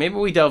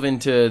we delve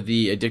into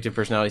the addictive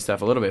personality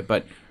stuff a little bit,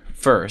 but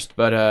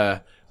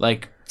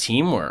like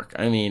teamwork.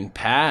 I mean,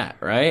 Pat,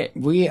 right?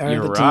 We are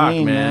you the rock,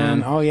 team,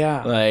 man. Oh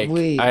yeah. Like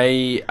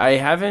I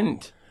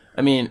haven't.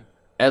 I mean,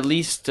 at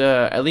least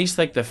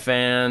like the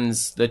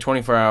fans, the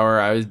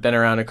 24-hour. I've been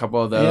around a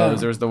couple of those. Yeah.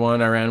 There was the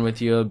one I ran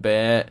with you a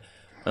bit.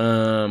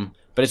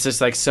 But it's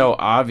just like so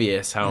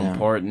obvious how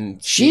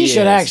important she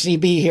should is. Actually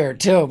be here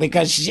too,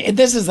 because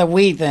this is a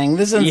we thing.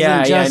 This isn't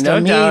just no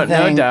a me doubt,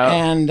 thing. No doubt.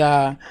 And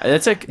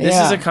this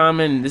is a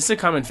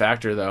common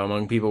factor though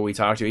among people we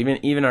talk to.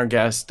 Even our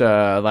guest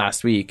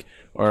last week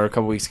or a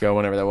couple weeks ago,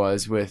 whenever that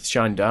was, with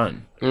Sean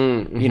Dunn.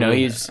 Mm-hmm.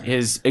 He's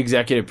his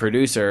executive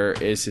producer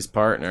is his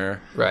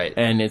partner, right?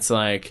 And it's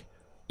like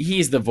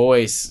he's the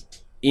voice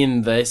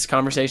in this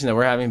conversation that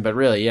we're having, but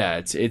really,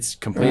 yeah, it's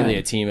completely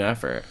a team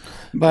effort.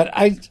 But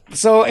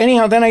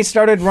then I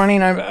started running.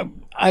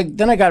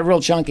 Then I got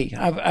real chunky.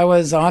 I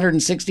was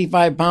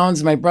 165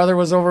 pounds. My brother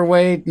was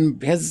overweight,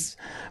 and his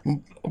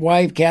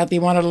wife Kathy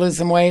wanted to lose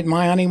some weight.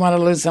 My honey wanted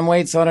to lose some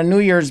weight. So on a New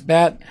Year's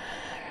bet,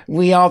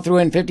 we all threw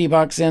in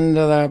 $50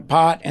 into the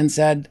pot and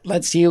said,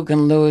 "Let's see who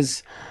can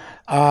lose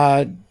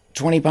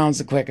 20 pounds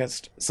the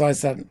quickest." So I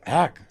said,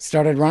 "Heck!"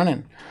 Started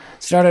running,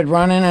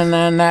 and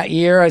then that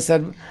year I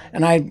said,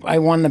 and I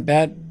won the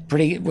bet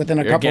pretty within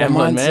a couple of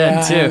months.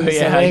 Man too.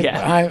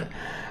 I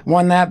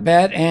won that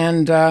bet,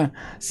 and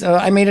so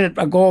I made it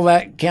a goal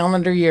that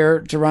calendar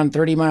year to run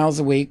 30 miles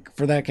a week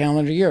for that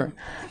calendar year.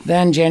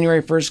 Then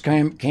January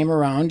 1st came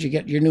around. You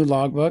get your new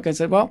logbook. I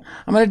said, well,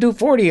 I'm going to do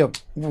 40 a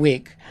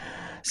week.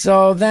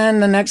 So then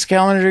the next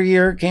calendar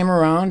year came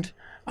around.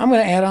 I'm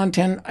going to add on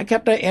 10. I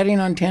kept adding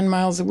on 10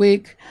 miles a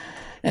week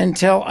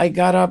until I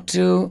got up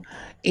to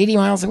 80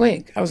 miles a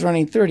week. I was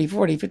running 30,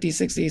 40, 50,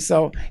 60.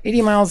 So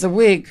 80 miles a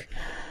week.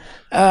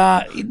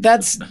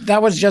 That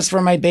was just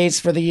for my base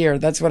for the year.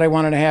 That's what I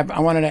wanted to have. I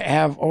wanted to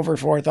have over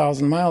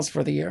 4,000 miles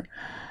for the year.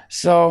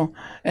 So,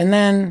 and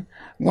then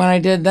when I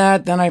did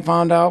that, then I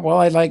found out, well,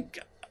 I like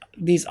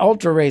these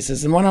ultra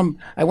races, and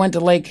I went to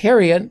Lake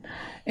Harriet,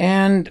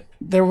 and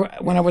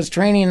when I was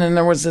training, and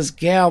there was this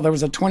gal, there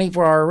was a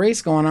 24-hour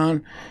race going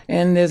on,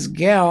 and this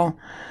gal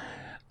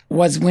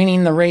was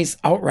winning the race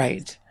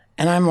outright,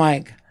 and I'm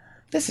like,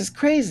 this is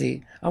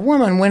crazy. A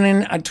woman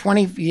winning a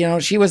 20,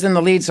 she was in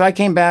the lead. So I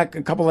came back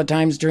a couple of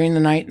times during the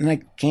night and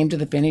I came to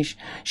the finish.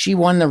 She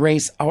won the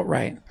race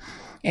outright.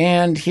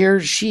 And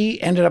here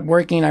she ended up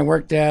working. I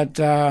worked at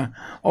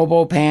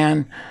Oboe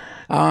Pan.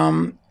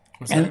 And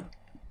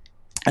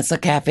it's a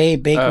cafe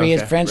bakery.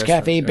 It's a French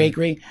cafe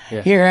bakery.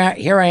 Yeah.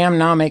 Here I am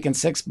now making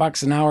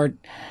 $6 an hour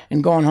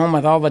and going home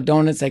with all the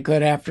donuts I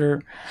could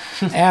after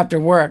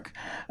work.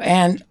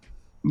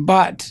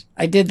 But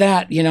I did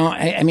that,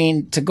 I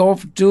mean, to go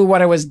do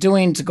what I was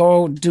doing, to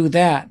go do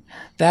that,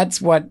 that's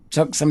what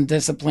took some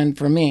discipline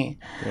for me.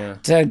 Yeah.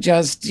 To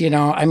just,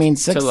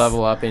 to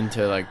level up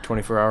into like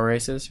 24-hour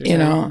races?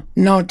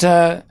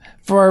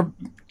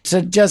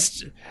 To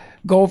just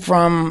go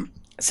from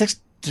 6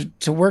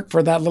 to work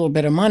for that little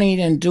bit of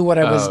money and do what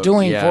I was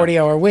doing,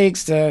 40-hour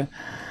weeks to...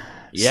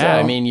 Yeah, so,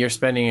 I mean, you're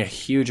spending a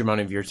huge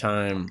amount of your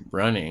time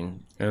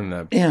running,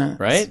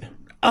 right?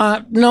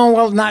 No,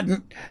 well, not.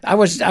 I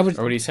was. Or what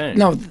are you saying?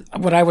 No,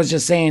 what I was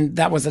just saying,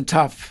 that was a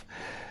tough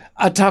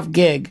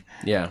gig.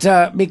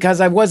 Yeah. Because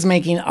I was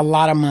making a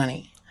lot of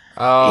money.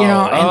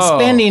 And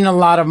spending a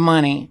lot of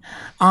money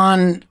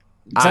on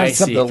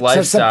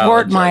to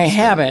support my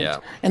habit,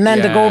 and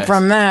then to go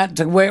from that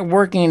to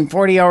working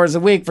 40 hours a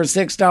week for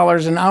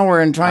 $6 an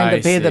hour and trying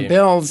to pay the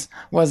bills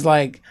was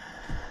like,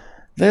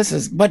 this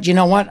is. But you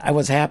know what? I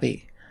was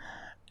happy.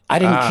 I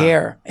didn't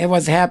care. It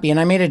was happy. And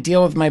I made a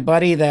deal with my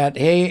buddy that,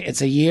 hey,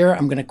 it's a year.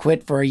 I'm going to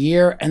quit for a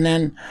year. And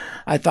then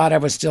I thought I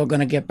was still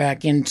going to get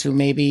back into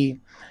maybe,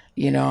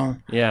 making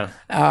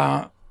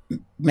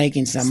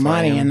some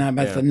money. And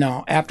I thought,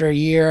 no, after a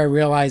year, I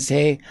realized,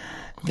 hey,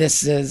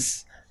 this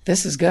is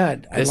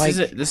good.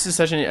 This is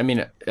such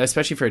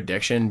especially for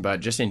addiction, but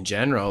just in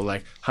general,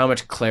 like how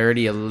much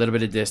clarity, a little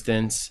bit of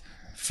distance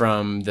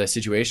from the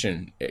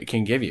situation it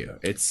can give you.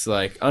 It's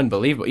like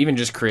unbelievable, even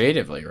just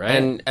creatively,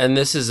 right? And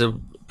this is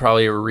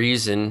probably a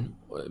reason,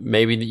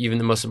 maybe even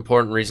the most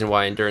important reason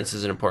why endurance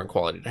is an important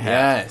quality to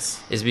have.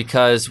 Yes. Is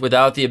because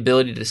without the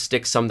ability to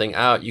stick something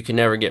out, you can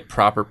never get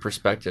proper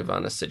perspective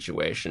on a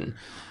situation.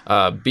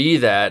 Be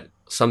that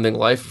something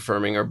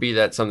life-affirming or be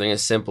that something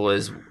as simple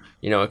as,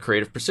 a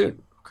creative pursuit,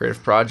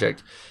 creative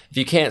project. If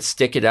you can't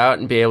stick it out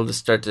and be able to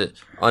start to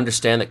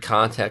understand the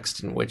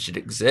context in which it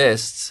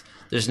exists,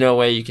 there's no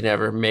way you can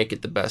ever make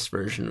it the best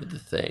version of the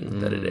thing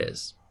that it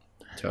is.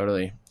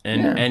 Totally.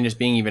 And just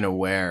being even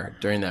aware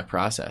during that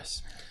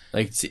process.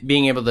 Like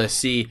being able to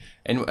see,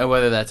 and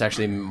whether that's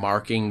actually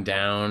marking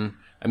down.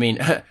 I mean,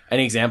 an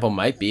example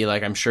might be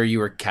like, I'm sure you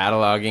were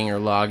cataloging or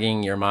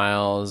logging your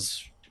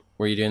miles.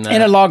 Were you doing that?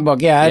 In a logbook,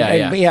 yeah.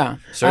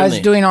 Certainly. I was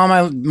doing all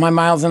my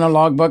miles in a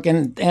logbook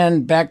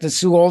and back to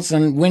Sue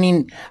Olson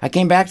winning. I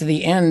came back to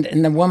the end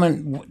and the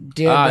woman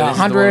did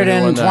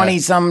 120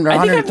 some or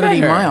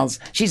 130 miles.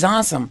 She's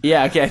awesome.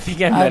 Yeah, okay, I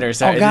think I met her.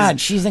 Sorry. Oh God,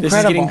 she's incredible.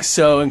 This is getting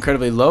so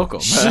incredibly local,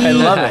 but I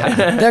love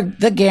it.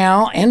 The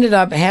gal ended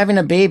up having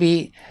a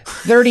baby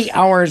 30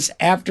 hours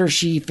after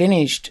she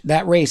finished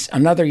that race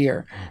another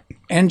year.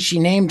 And she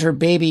named her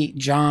baby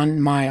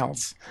John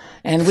Miles.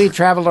 And we've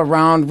traveled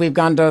around. We've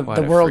gone to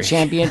the World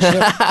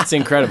Championship. It's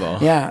incredible.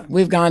 Yeah.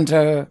 We've gone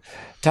to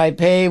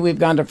Taipei. We've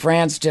gone to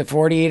France to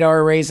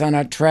 48-hour race on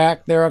a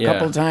track there a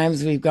couple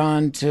times. We've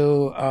gone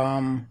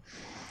to,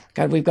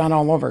 we've gone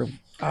all over.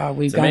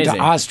 We've gone to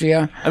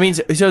Austria. I mean,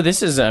 so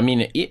this is,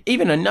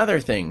 even another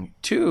thing,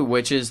 too,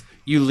 which is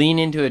you lean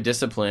into a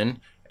discipline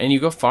and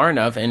you go far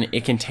enough and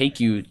it can take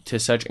you to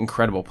such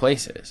incredible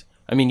places.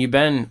 I mean, you've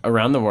been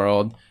around the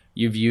world.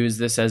 You've used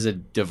this as a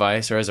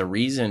device or as a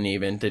reason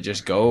even to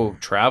just go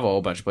travel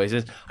a bunch of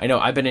places. I know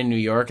I've been in New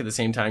York at the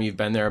same time you've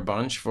been there a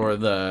bunch for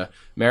the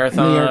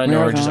marathon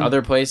or just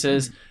other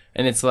places.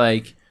 And it's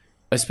like,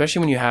 especially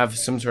when you have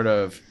some sort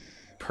of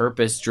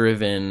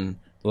purpose-driven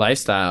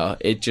lifestyle,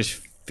 it just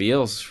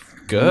feels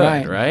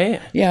good, right?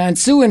 Yeah, and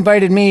Sue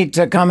invited me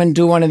to come and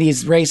do one of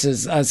these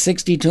races, a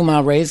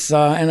 62-mile race.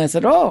 And I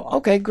said, oh,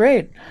 okay,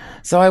 great.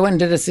 So I went and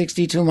did a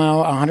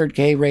 62-mile,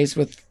 100K race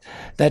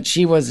that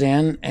she was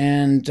in,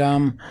 and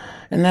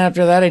then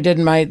after that, I did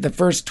the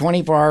first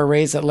 24-hour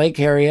race at Lake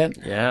Harriet.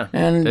 Yeah,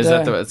 and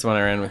that's the one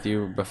I ran with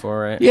you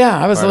before, right? Yeah,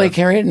 I was at Lake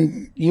Harriet,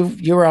 and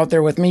you were out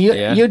there with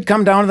me. You'd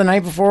come down the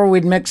night before.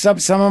 We'd mix up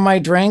some of my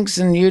drinks,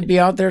 and you'd be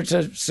out there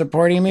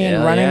supporting me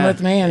and running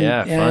with me.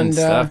 And fun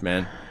stuff,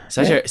 man.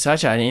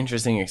 Such an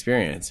interesting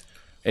experience.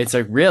 It's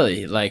like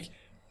really like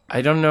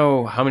I don't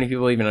know how many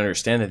people even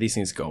understand that these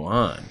things go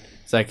on.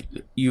 It's like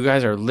you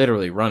guys are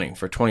literally running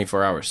for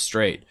 24 hours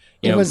straight.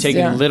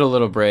 Taking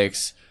little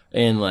breaks,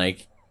 and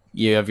like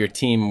you have your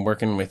team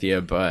working with you,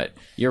 but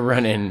you're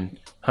running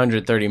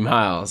 130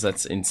 miles.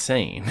 That's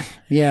insane.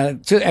 Yeah,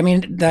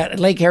 that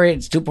Lake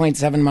Harriet's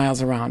 2.7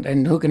 miles around,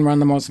 and who can run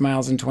the most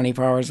miles in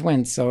 24 hours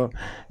wins. So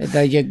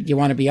you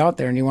want to be out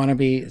there, and you want to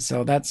be.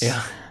 So that's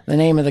the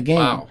name of the game.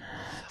 Wow.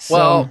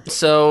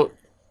 So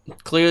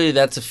clearly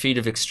that's a feat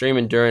of extreme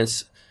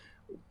endurance.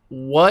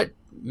 what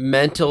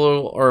mental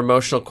or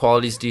emotional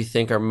qualities do you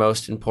think are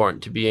most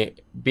important to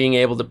being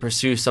able to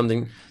pursue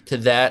something to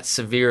that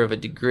severe of a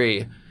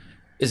degree?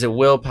 Is it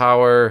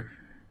willpower?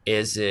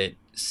 Is it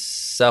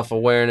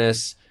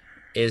self-awareness?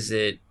 Is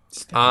it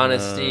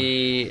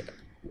honesty?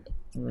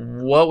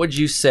 What would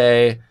you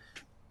say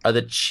are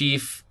the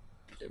chief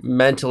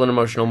mental and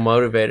emotional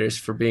motivators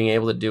for being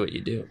able to do what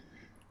you do?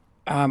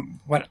 I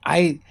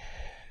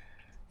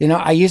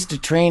used to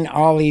train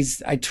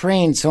I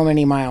trained so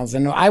many miles,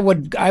 and I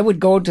would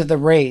go to the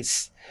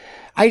race.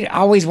 I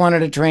always wanted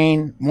to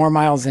train more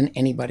miles than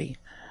anybody.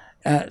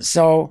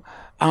 So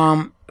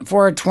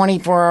for a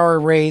 24-hour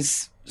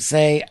race, I'd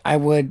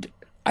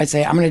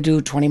say, I'm going to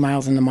do 20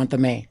 miles in the month of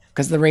May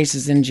because the race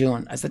is in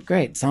June. I said,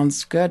 great,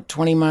 sounds good.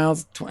 20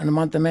 miles in the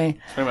month of May.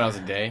 20 miles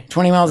a day.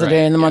 20 miles a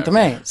day in the month of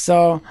May.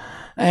 So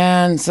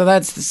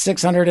that's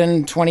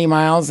 620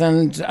 miles,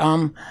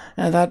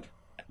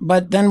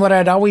 but then what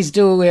I'd always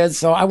do is,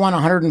 so I want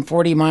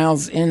 140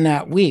 miles in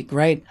that week,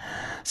 right?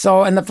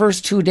 So in the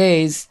first 2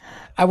 days,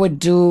 I would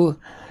do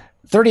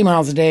 30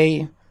 miles a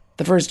day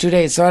the first 2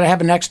 days. So I'd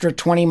have an extra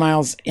 20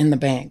 miles in the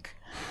bank.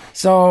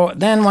 So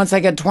then once I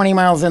get 20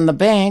 miles in the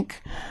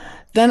bank,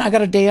 then I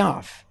got a day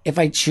off if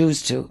I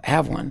choose to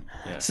have one.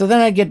 Yeah. So then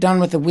I'd get done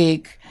with the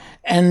week,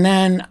 and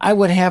then I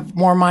would have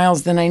more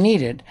miles than I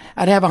needed.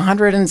 I'd have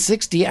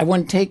 160. I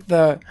wouldn't take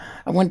the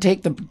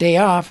day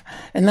off,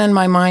 and then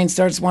my mind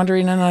starts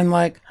wandering, and I'm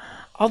like,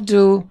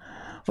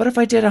 what if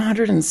I did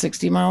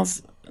 160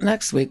 miles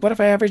next week? What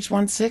if I averaged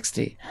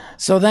 160?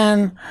 So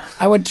then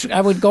I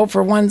would go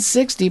for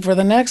 160 for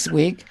the next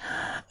week,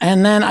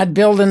 and then I'd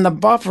build in the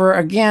buffer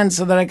again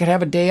so that I could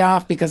have a day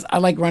off because I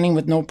like running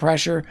with no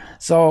pressure.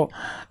 So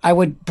I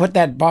would put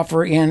that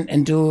buffer in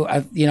and do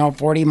a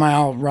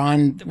 40-mile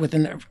run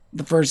within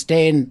the first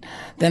day, and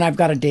then I've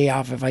got a day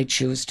off if I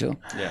choose to.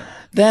 Yeah.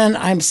 Then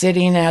I'm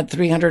sitting at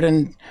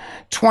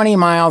 320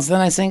 miles. Then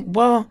I think,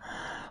 well,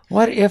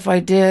 what if I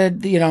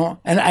did,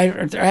 and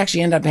I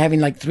actually end up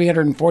having like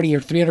 340 or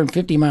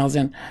 350 miles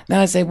in. Then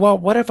I say, well,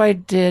 what if I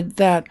did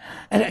that?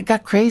 And it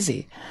got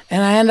crazy.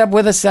 And I end up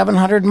with a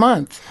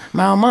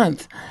 700-mile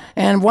month.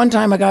 And one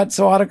time I got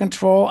so out of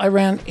control, I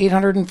ran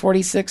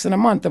 846 in a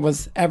month. It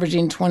was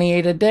averaging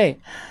 28 a day.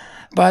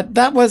 But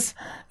that was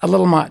a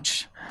little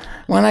much.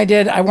 When I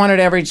wanted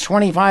to average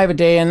 25 a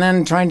day, and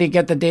then trying to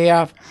get the day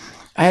off.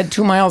 I had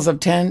 2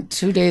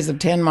 days of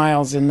 10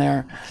 miles in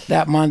there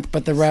that month,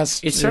 but the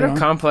rest... It's sort of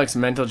complex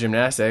mental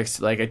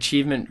gymnastics, like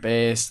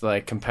achievement-based,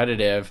 like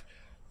competitive.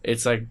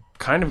 It's like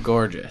kind of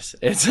gorgeous.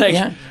 It's like...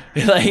 Yeah.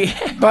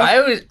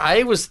 But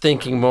I was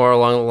thinking more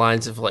along the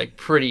lines of like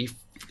pretty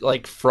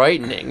like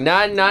frightening.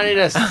 Not in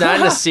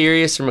a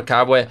serious or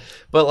macabre way,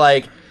 but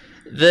like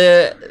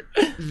the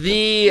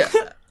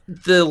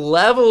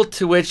level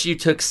to which you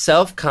took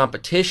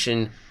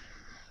self-competition,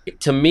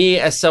 to me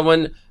as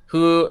someone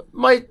who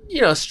might,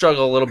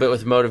 struggle a little bit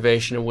with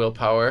motivation and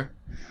willpower,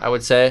 I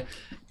would say,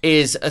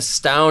 is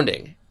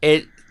astounding.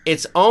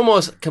 It's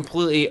almost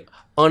completely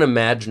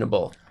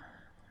unimaginable.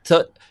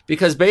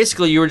 Because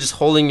basically you were just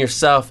holding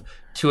yourself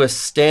to a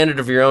standard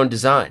of your own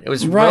design. It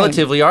was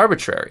relatively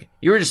arbitrary.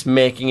 You were just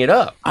making it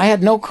up. I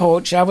had no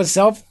coach. I was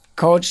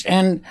self-coached.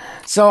 And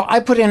so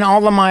I put in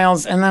all the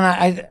miles, and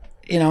then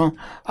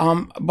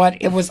but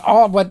it was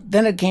all, what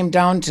then it came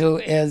down to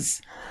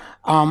is...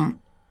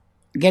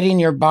 getting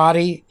your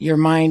body, your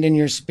mind, and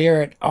your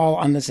spirit all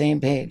on the same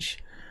page.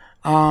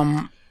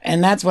 And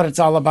that's what it's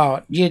all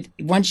about.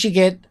 Once you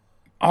get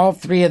all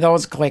three of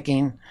those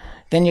clicking,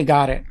 then you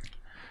got it.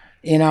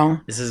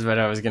 This is what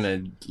I was going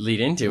to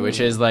lead into,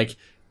 which is like,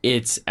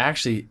 it's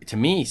actually, to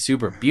me,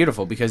 super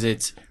beautiful because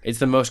it's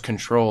the most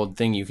controlled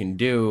thing you can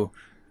do,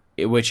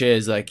 which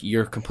is like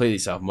you're completely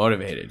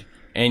self-motivated.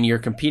 And you're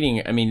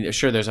competing. I mean,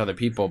 sure, there's other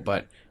people,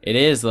 but it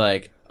is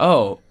like,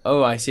 oh,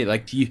 I see.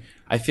 Like,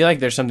 I feel like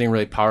there's something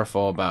really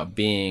powerful about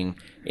being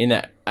in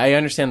that. I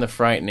understand the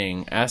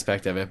frightening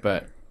aspect of it,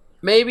 but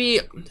maybe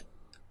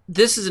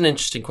this is an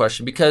interesting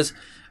question because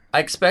I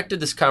expected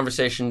this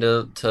conversation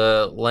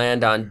to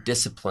land on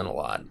discipline a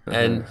lot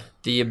and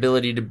the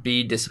ability to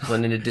be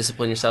disciplined and to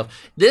discipline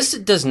yourself. This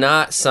does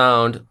not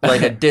sound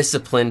like a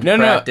disciplined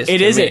practice. No,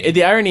 it isn't.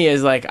 The irony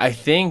is, like, I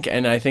think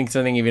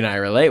something even I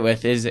relate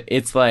with is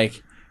it's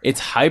like it's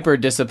hyper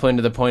disciplined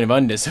to the point of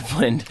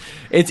undisciplined.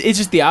 It's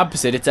just the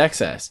opposite. It's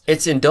excess.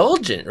 It's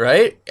indulgent,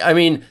 right? I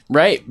mean,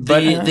 right.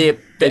 But the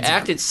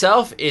act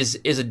itself is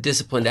a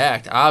disciplined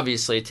act.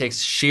 Obviously, it takes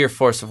sheer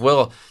force of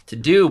will to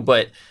do,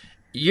 but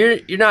you're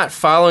not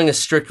following a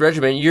strict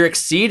regimen. You're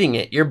exceeding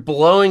it. You're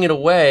blowing it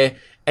away,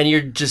 and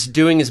you're just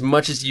doing as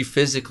much as you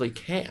physically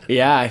can.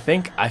 Yeah,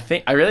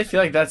 I really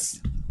feel like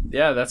that's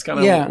kind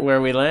of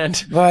where we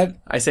land. But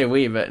I say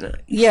we,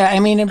 but yeah, I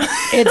mean,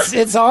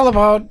 it's all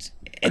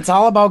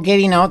about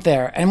getting out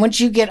there. And once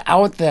you get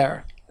out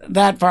there,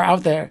 that far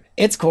out there,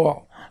 it's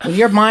cool. When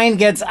your mind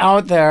gets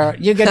out there,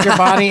 you get your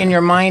body and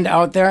your mind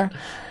out there.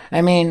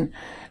 I mean,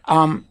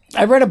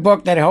 I read a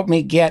book that helped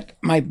me get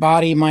my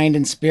body, mind,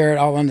 and spirit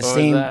all on the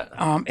same.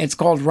 It's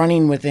called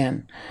Running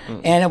Within.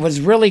 And it was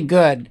really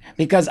good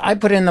because I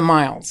put in the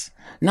miles.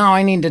 now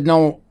I need to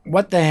know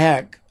what the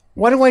heck.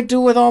 What do I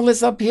do with all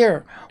this up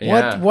here?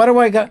 Yeah. What do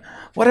I got?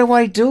 What do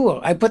I do?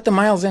 I put the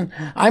miles in.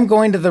 I'm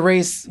going to the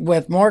race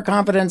with more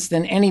confidence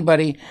than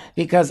anybody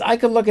because I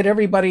could look at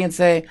everybody and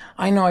say,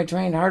 I know I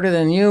trained harder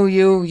than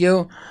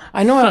you.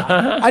 I know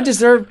I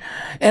deserve,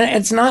 and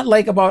it's not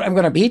like about I'm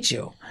going to beat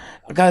you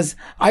because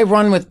I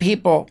run with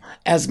people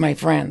as my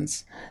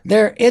friends.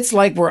 It's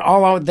like we're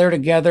all out there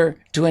together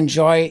to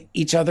enjoy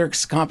each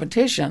other's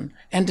competition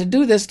and to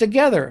do this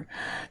together.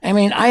 I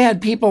mean, I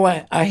had people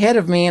ahead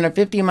of me in a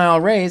 50-mile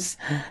race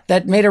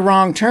that made a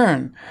wrong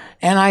turn.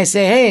 And I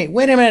say, hey,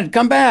 wait a minute,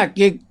 come back.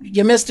 You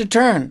missed a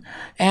turn.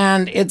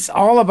 And it's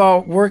all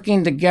about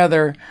working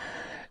together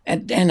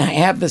and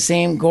have the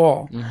same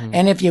goal.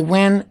 And if you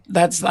win,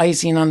 that's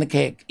icing on the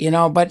cake,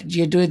 but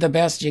you do the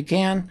best you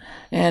can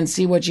and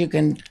see what you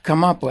can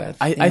come up with.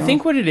 I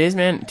think what it is,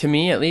 man, to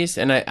me at least,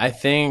 and I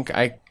think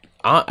I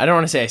don't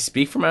want to say I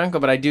speak for my uncle,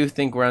 but I do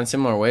think we're on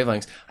similar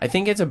wavelengths. I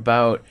think it's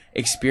about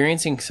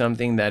experiencing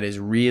something that is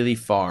really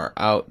far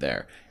out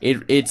there.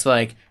 It's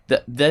like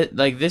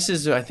like this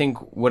is, I think,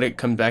 what it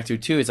comes back to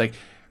too. It's like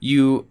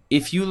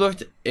if you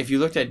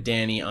looked at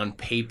Danny on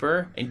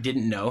paper and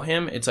didn't know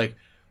him, it's like,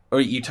 or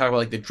you talk about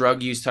like the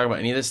drug use, talk about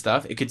any of this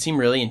stuff, it could seem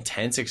really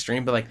intense,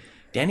 extreme, but like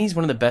Danny's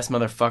one of the best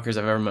motherfuckers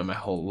I've ever met in my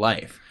whole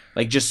life.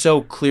 Like just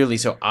so clearly,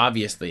 so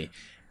obviously,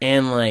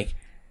 and like.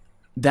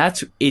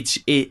 That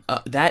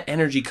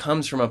energy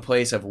comes from a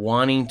place of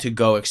wanting to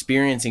go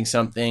experiencing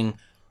something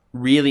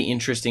really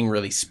interesting,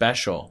 really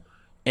special.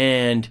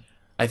 And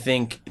I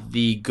think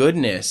the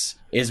goodness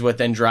is what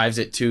then drives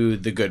it to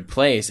the good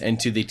place and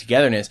to the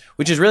togetherness,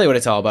 which is really what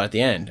it's all about at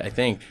the end, I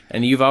think.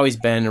 And you've always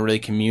been a really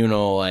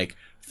communal, like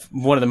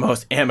one of the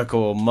most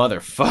amicable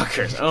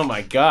motherfuckers. Oh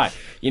my God.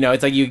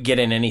 It's like you get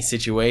in any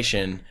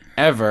situation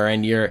ever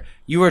and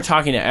you were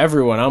talking to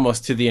everyone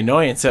almost to the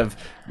annoyance of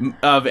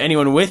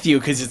anyone with you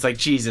because it's like,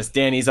 Jesus,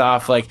 Danny's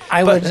off. Like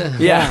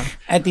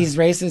at these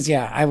races,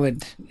 I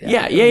would.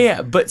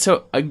 Yeah. But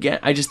so again,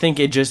 I just think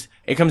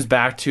it comes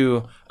back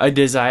to a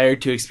desire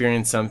to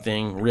experience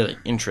something really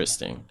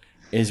interesting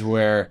is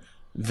where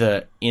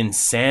the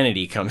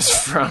insanity comes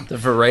from. The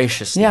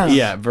voraciousness.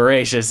 Yeah,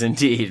 voracious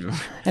indeed.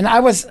 And I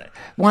was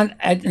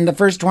in the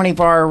first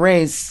 24-hour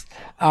race,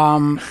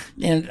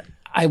 and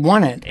I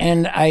won it.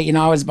 And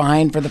I was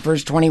behind for the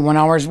first 21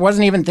 hours,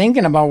 wasn't even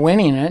thinking about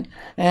winning it.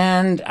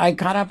 And I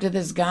caught up to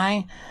this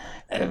guy,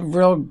 a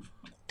real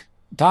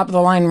top of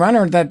the line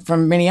runner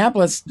from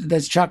Minneapolis,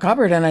 that's Chuck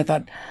Hubbard. And I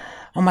thought,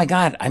 oh my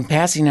God, I'm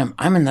passing him.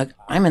 I'm in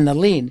the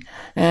lead.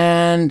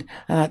 And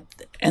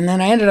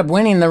then I ended up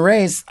winning the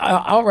race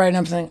outright. And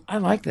I'm saying, I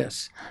like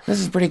this. This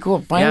is pretty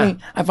cool. Finally,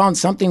 I found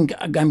something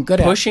I'm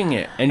good at. Pushing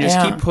it and just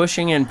keep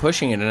pushing it.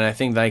 And I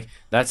think like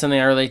that's something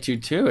I relate to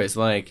too, is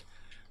like,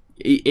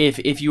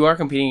 if you are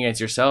competing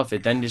against yourself,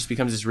 it then just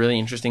becomes this really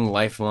interesting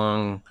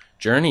lifelong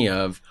journey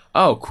of,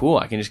 oh, cool,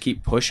 I can just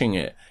keep pushing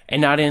it,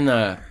 and not in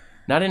a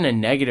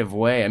negative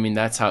way. I mean,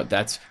 that's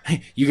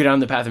you get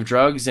on the path of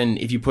drugs, and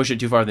if you push it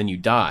too far, then you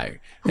die.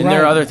 And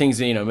there are other things,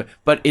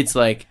 but it's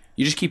like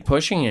you just keep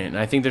pushing it. And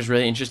I think there's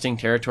really interesting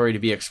territory to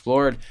be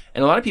explored,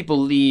 and a lot of people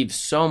leave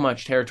so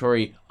much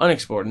territory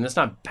unexplored, and that's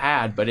not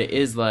bad, but it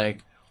is like,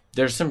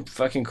 there's some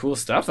fucking cool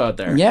stuff out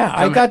there. Yeah,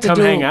 I got to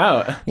hang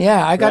out.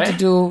 Yeah, I got to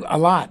do a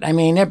lot. I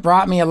mean, it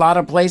brought me a lot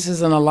of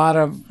places and a lot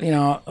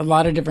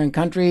of different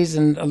countries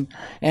and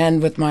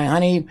with my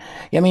honey.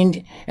 I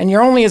mean, and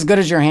you're only as good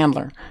as your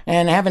handler.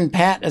 And having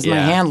Pat as my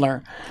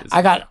handler,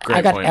 I got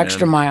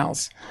extra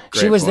miles.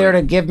 She was there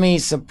to give me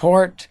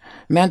support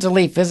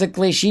mentally,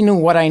 physically. She knew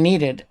what I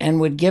needed and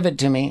would give it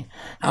to me.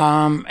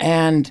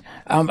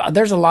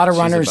 There's a lot of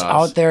runners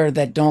out there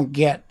that don't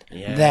get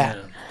that.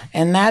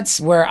 And that's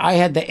where I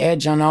had the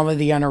edge on all of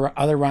the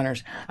other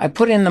runners. I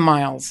put in the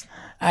miles.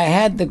 I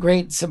had the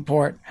great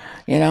support,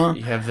 You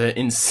have the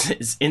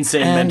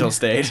insane mental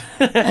state.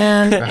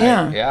 And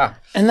yeah.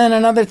 And then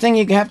another thing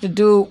you have to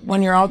do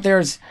when you're out there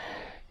is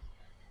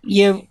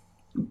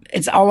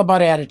it's all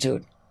about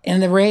attitude. In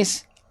the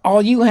race,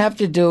 all you have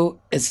to do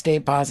is stay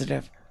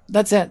positive.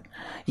 That's it.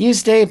 You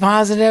stay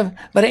positive,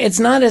 but it's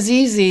not as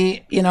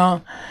easy,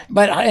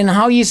 but in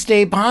how you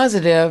stay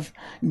positive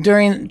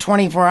during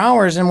 24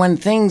 hours and when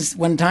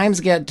times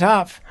get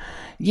tough,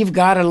 you've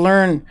got to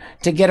learn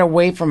to get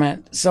away from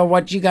it. So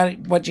what you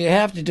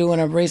have to do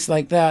in a race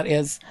like that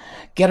is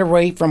get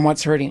away from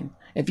what's hurting.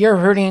 If you're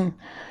hurting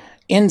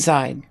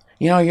inside,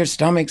 your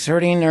stomach's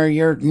hurting or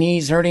your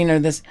knees hurting or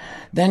this,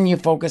 then you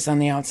focus on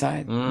the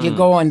outside. You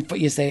go and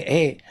you say,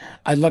 hey,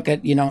 I look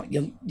at, you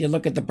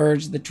look at the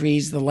birds, the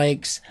trees, the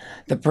lakes,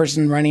 the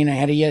person running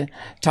ahead of you,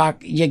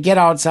 you get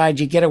outside,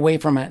 you get away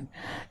from it.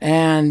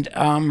 And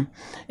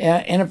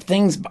if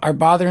things are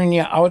bothering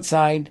you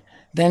outside,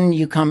 then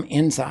you come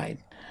inside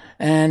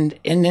and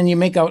then you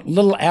make out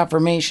little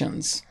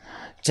affirmations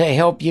to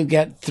help you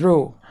get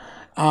through.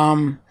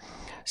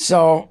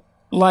 So,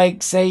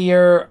 like, say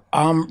you're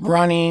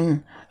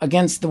running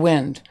against the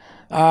wind,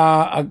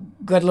 a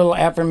good little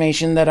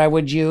affirmation that I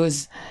would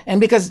use, and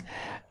because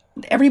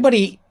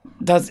everybody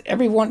does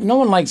everyone? No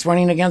one likes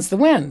running against the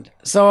wind.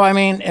 So I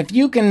mean, if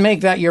you can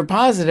make that your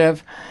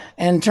positive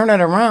and turn it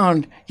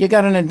around, you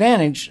got an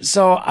advantage.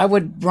 So I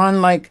would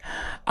run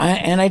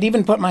and I'd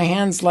even put my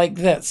hands like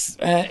this,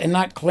 and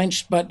not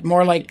clenched, but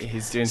more like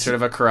He's doing sort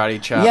of a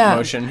karate chop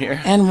motion here.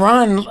 and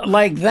run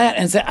like that,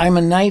 and say, I'm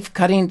a knife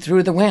cutting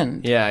through the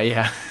wind.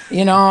 Yeah.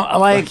 You know,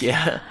 like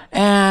Yeah.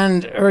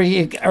 and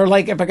or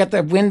like if I got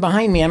the wind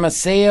behind me, I'm a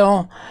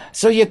sail.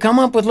 So you come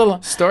up with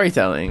little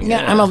Storytelling.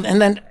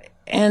 yeah.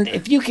 And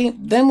if you can,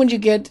 then when you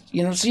get,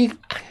 so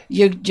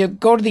you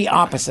go to the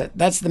opposite.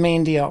 That's the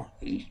main deal.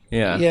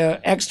 Yeah. Yeah,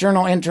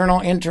 external,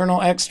 internal,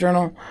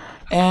 external,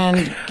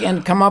 and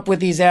come up with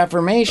these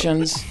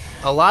affirmations.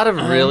 A lot of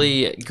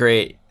really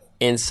great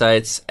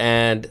insights,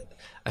 and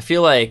I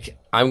feel like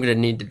I'm going to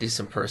need to do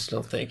some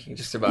personal thinking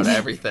just about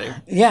everything.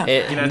 Yeah.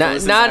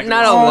 Not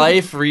a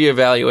life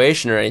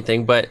reevaluation or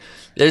anything, but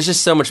there's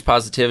just so much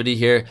positivity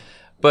here.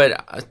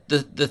 But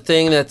the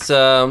thing that's,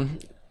 and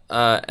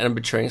I'm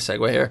betraying a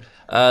segue here,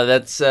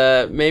 that's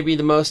maybe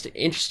the most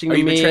interesting to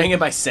me. Are you betraying it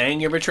by saying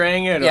you're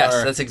betraying it? Yes,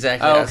 or? that's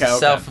exactly it. Okay.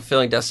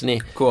 Self-fulfilling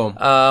destiny. Cool.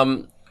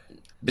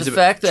 The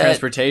fact that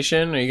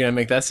transportation, are you gonna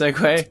make that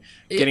segue?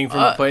 Getting from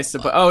a place to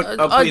please,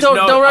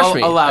 don't rush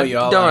me. I'll allow you.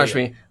 Don't rush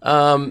me.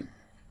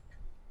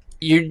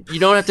 You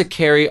don't have to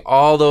carry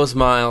all those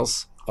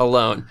miles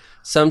alone.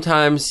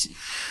 Sometimes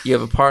you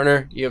have a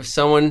partner, you have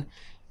someone,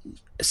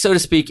 so to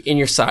speak, in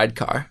your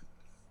sidecar.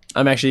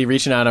 I'm actually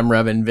reaching out. I'm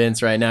rubbing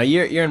Vince right now.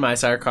 You're in my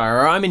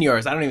sidecar, or I'm in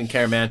yours. I don't even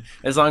care, man.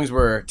 As long as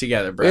we're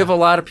together, bro. We have a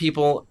lot of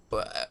people.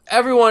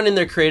 Everyone in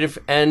their creative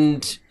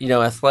and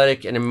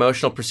athletic and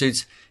emotional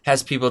pursuits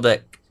has people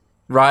that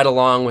ride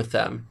along with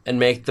them and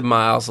make the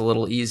miles a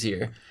little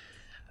easier.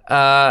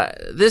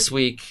 This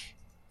week,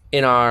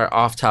 in our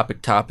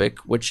off-topic topic,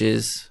 which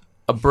is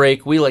a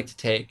break we like to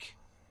take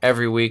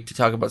every week to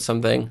talk about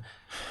something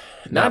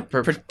not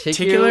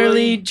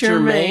particularly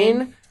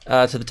germane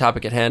to the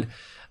topic at hand.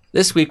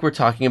 This week, we're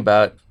talking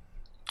about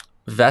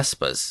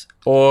Vespas,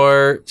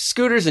 or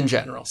scooters in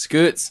general.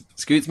 Scoots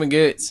my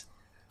goots.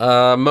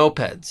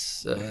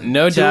 Mopeds.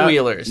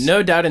 Two-wheelers.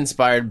 No doubt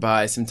inspired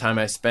by some time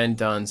I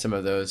spent on some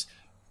of those.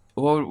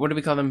 What do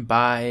we call them?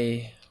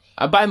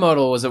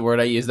 Bimodal was a word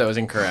I used that was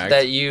incorrect.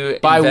 That you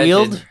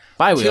Bi-wheeled?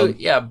 Bi-wheeled.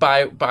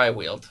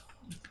 Bi-wheeled.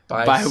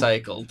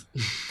 Bicycled.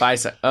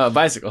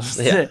 Bicycles.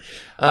 Yeah.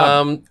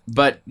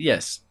 But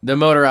yes, the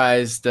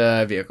motorized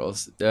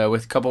vehicles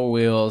with couple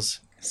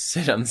wheels.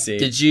 Sit on the seat.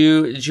 Did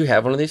you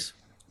have one of these?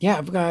 Yeah,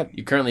 I've got.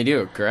 You currently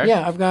do, correct?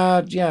 Yeah, I've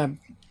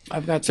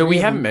got. So we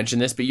haven't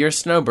mentioned this, but you're a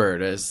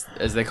snowbird,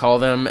 as they call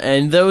them,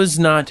 and those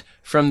not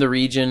from the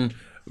region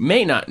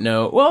may not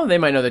know. Well, they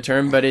might know the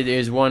term, but it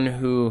is one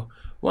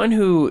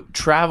who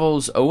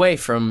travels away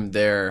from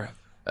their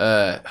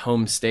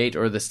home state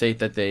or the state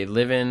that they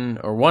live in,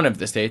 or one of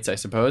the states, I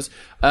suppose,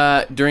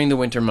 during the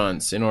winter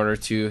months in order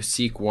to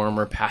seek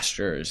warmer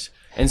pastures.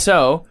 And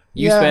so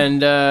you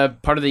spend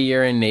part of the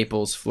year in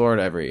Naples,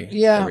 Florida every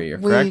year,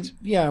 correct?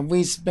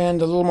 We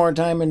spend a little more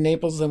time in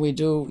Naples than we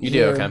do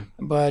here. Do, okay.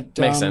 But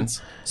makes sense.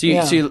 So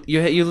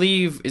you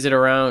leave, is it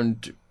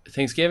around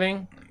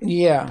Thanksgiving?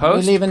 Yeah.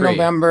 Post? We leave in Pre?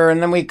 November,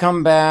 and then we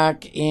come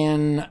back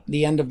in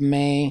the end of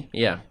May.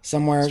 Yeah.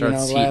 Somewhere,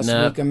 Starts last heating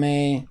up. week of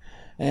May.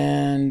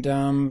 And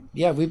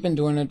we've been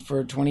doing it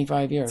for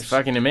 25 years. It's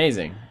fucking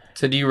amazing.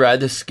 So do you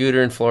ride the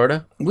scooter in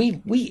Florida?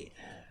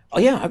 Oh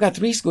yeah, I've got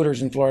 3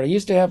 scooters in Florida. I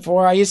used to have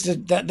 4.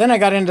 Then I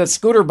got into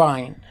scooter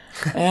buying.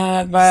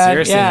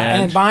 Seriously,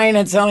 man. And buying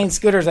and selling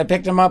scooters. I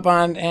picked them up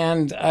on,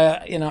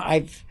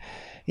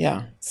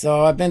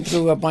 So I've been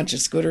through a bunch of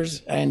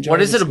scooters. I enjoy.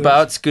 What is it scooters.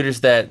 about scooters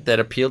that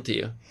appealed to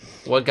you?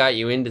 What got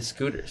you into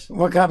scooters?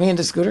 What got me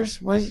into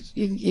scooters? Well,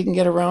 you can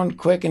get around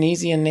quick and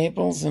easy in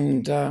Naples,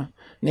 and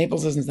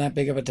Naples isn't that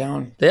big of a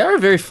town. They are a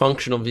very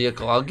functional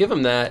vehicle. I'll give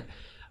them that.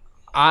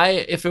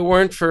 If it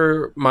weren't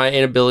for my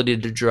inability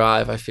to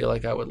drive, I feel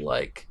like I would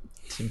like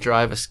to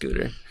drive a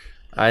scooter.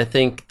 I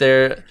think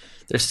they're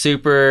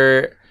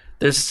super.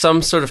 There's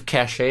some sort of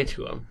cachet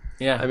to them.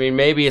 Yeah. I mean,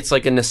 maybe it's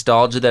like a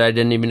nostalgia that I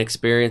didn't even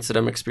experience that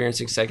I'm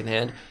experiencing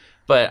secondhand,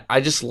 but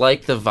I just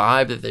like the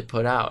vibe that they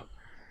put out.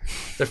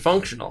 They're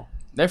functional.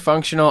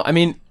 I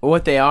mean,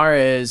 what they are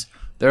is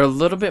they're a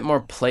little bit more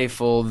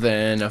playful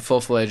than a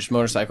full-fledged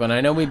motorcycle. And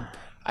I know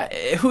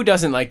who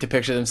doesn't like to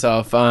picture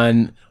themselves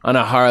on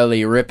a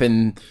Harley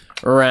ripping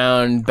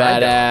around,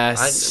 badass,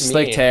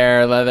 slicked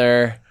hair,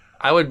 leather.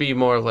 I would be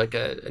more like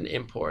an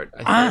import,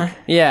 I think.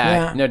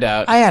 Yeah, no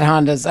doubt. I had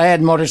Hondas. I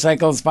had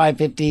motorcycles,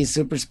 550s,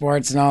 super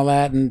sports, and all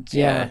that. And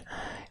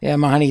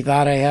my honey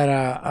thought I had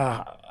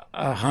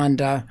a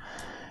Honda,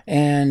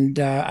 and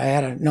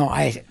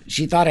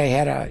she thought I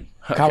had a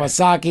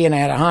Kawasaki, and I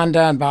had a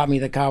Honda, and bought me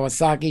the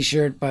Kawasaki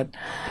shirt. But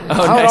It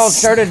all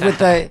started with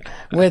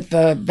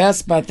the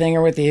Vespa thing,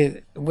 or with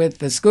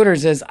the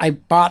scooters, is I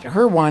bought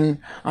her one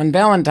on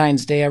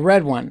Valentine's Day, a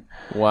red one.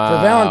 Wow.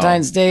 For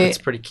Valentine's Day. That's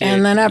pretty cute.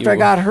 And then after I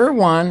got her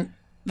one,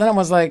 then I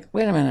was like,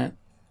 wait a minute,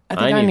 I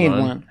think I need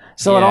one.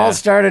 So it all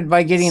started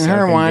by getting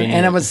her one,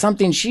 and it was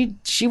something she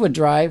would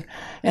drive,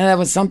 and it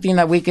was something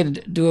that we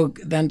could do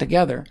then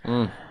together.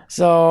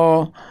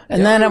 So,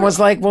 and then it was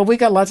like, well, we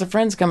got lots of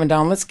friends coming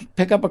down. Let's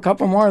pick up a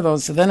couple more of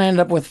those. So then I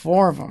ended up with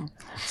 4 of them.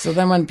 So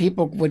then when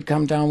people would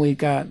come down, we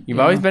got... You've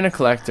always been a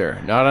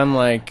collector, not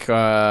unlike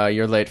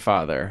your late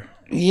father.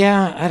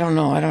 Yeah, I don't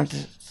know. I don't...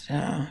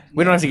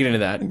 We don't have to get into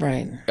that.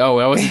 Right. Oh,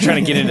 I wasn't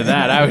trying to get into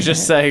that. I was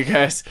just saying,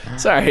 guys,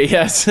 sorry,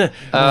 yes.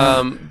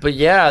 But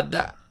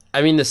yeah,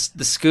 I mean, the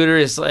scooter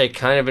is like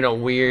kind of in a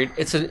weird...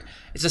 It's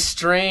a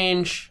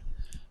strange...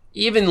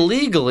 Even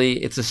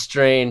legally, it's a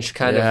strange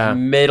kind of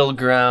middle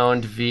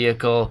ground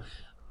vehicle.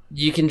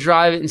 You can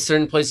drive it in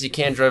certain places. You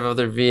can't drive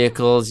other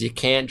vehicles. You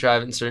can't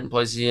drive it in certain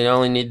places. You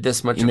only need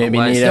this much of a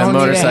license. Need a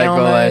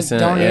motorcycle license.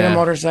 Don't need a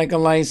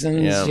motorcycle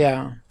license.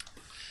 Yeah.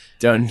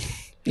 Don't.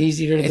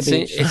 Easier to the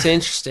beach. It's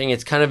interesting.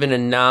 It's kind of in a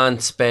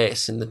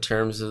non-space in the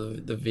terms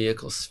of the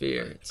vehicle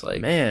sphere. It's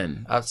like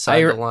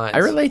outside the lines. I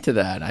relate to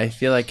that. I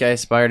feel like I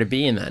aspire to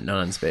be in that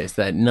non-space,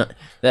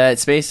 that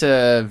space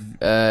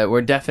of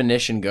where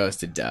definition goes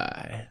to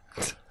die.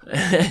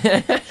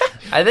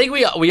 I think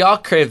we all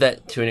crave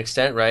that to an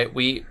extent, right?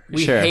 We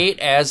hate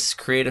as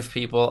creative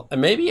people, and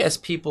maybe as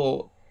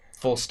people,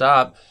 full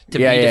stop, to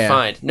be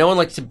defined. Yeah. No one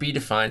likes to be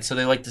defined, so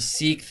they like to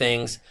seek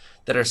things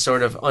that are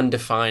sort of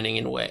undefining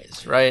in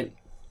ways, right?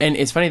 And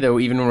it's funny though,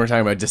 even when we're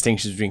talking about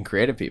distinctions between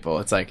creative people,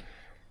 it's like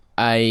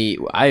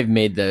I've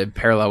made the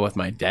parallel with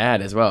my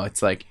dad as well.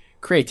 It's like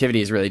creativity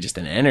is really just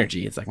an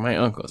energy. It's like my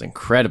uncle is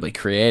incredibly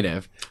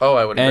creative. Oh,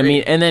 I would agree. I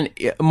mean, and then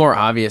more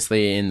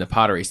obviously in the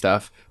pottery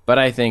stuff, but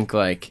I think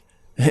like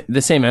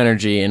the same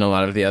energy in a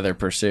lot of the other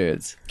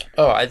pursuits.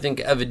 Oh, I think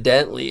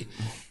evidently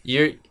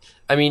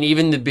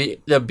even the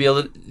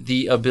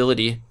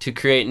ability to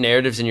create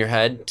narratives in your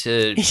head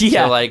to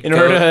like in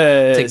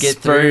order to get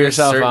spur through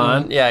yourself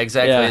on. Yeah,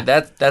 exactly.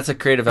 Yeah. That's a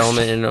creative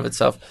element in and of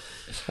itself.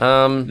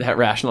 That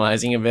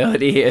rationalizing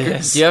ability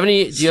is. Do you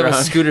have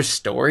a scooter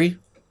story?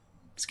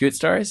 Scoot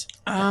stories?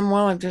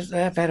 Well,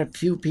 I've had a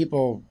few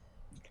people,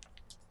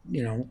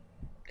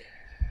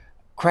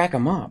 crack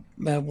them up,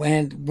 but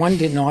when one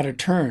didn't know how to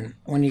turn,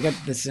 when you get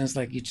the sense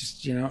like you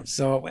just,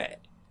 so.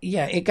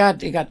 Yeah, it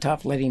got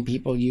tough letting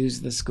people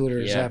use the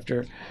scooters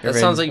after. That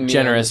sounds like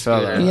generous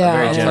fellow.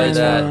 Yeah, very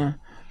generous.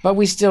 But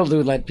we still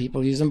do let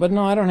people use them. But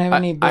no, I don't have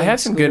any. I have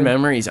some good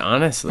memories,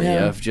 honestly,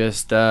 of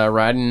just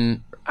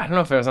riding. I don't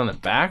know if I was on the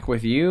back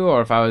with you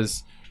or if I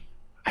was.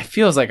 I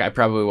feels like I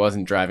probably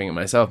wasn't driving it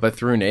myself, but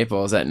through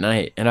Naples at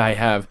night, and I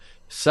have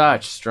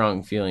such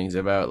strong feelings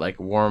about like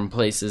warm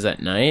places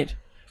at night.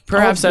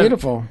 Perhaps it's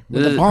beautiful.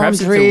 With the palm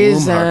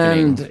trees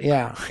and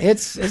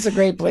it's a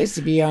great place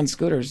to be on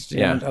scooters.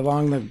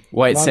 Along the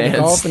white sands,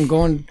 the Gulf and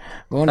going.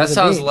 That to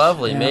sounds the beach.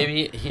 lovely.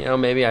 Yeah.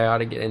 Maybe I ought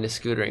to get into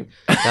scootering.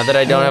 Now that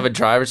I don't have a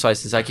driver's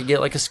license, I could get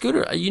like a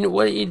scooter. Do you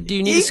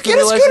need a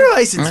scooter license? Get a scooter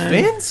license,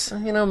 Vince.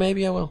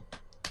 Maybe I will.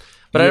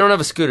 But I don't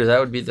have a scooter. That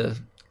would be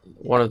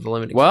one of the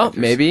limiting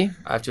factors. Maybe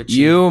I have to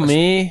achieve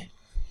me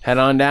head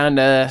on down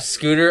to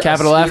scooter.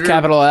 Capital F,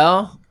 capital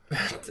L.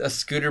 A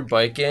scooter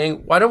bike gang.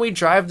 Why don't we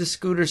drive the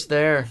scooters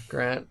there,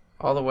 Grant?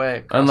 All the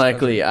way.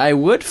 Unlikely. Country. I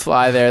would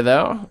fly there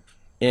though,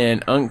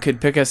 and Unc could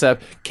pick us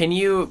up. Could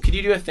you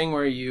do a thing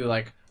where you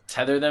like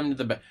tether them to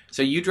the back?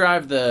 So you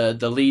drive the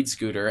lead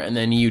scooter, and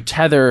then you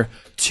tether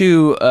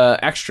 2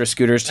 extra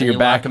scooters to your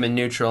back. Lock them in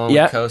neutral and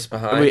we coast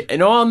behind.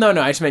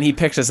 No. I just meant he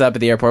picks us up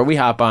at the airport. We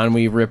hop on.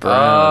 We rip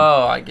around.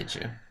 Oh, I get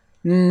you.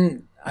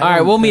 All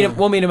right, we'll meet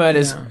him at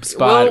his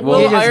spot.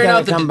 We'll iron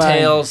out the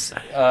details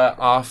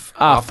off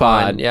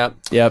pod. Yep.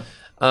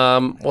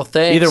 Well,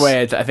 thanks. Either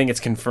way, I think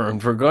it's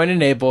confirmed. We're going to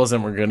Naples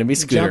and we're going to be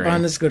scootering. Jump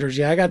on the scooters.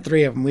 Yeah, I got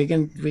 3 of them. We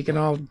can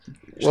all.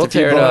 We'll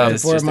tear it up.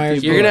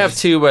 You're gonna have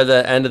 2 by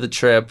the end of the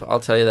trip. I'll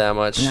tell you that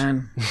much.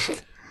 None.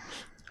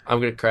 I'm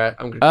gonna crash.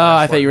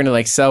 I thought you were gonna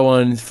like sell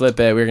one, flip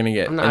it. We were gonna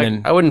get.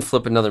 I wouldn't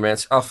flip another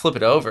man's. I'll flip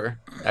it over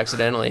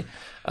accidentally.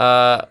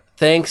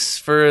 Thanks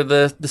for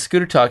the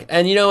scooter talk.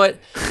 And you know what?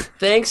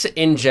 Thanks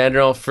in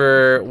general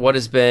for what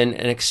has been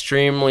an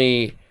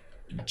extremely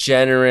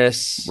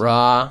generous,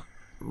 raw,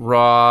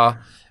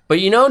 but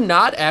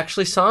not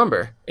actually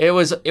somber. It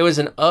was an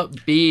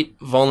upbeat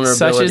vulnerability.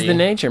 Such is the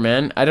nature,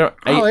 man.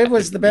 It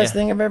was the best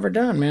thing I've ever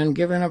done, man.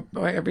 Giving up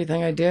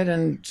everything I did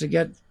and to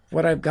get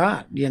what I've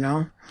got,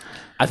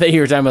 I thought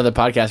you were talking about the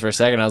podcast for a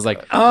second. I was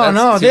like, "Oh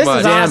no, this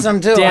is awesome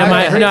too."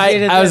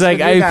 I was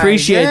like, I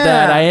appreciate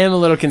that. I am a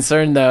little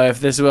concerned though if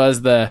this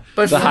was the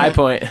high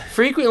point.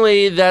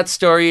 Frequently, that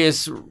story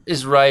is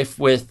rife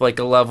with like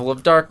a level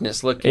of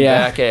darkness, looking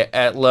back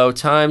at low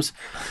times.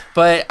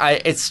 But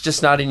it's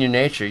just not in your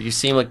nature. You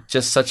seem like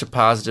just such a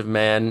positive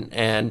man,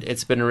 and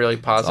it's been a really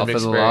positive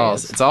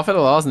experience. It's all for the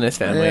laws in this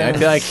family. Yeah. I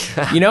feel like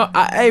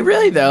I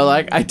really though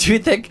I do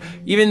think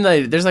even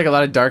there's like a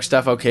lot of dark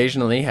stuff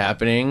occasionally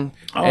happening.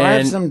 Oh, I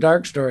have some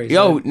dark stories.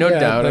 No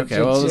doubt.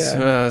 Okay, well, hold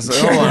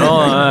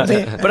on.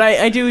 But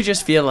I do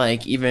just feel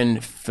like even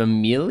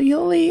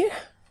familially.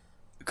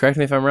 Correct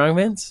me if I'm wrong,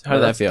 Vince. How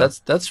did that feel?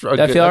 That's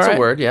a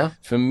word, yeah.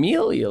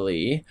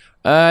 Familially,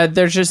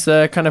 there's just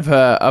a kind of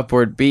a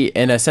upward beat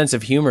and a sense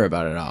of humor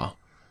about it all,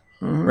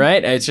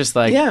 right? It's just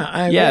like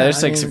there's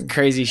some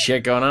crazy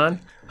shit going on.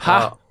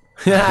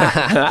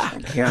 Yeah,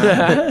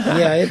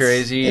 it's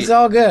Crazy. It's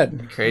all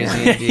good.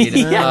 Crazy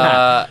indeed.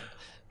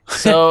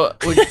 So,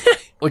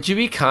 would you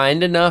be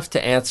kind enough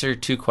to answer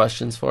 2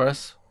 questions for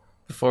us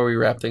before we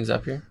wrap things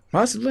up here?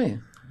 Possibly.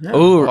 Yeah.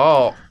 Ooh.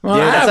 Oh,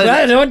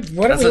 Well, dude,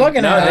 what are we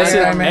looking at?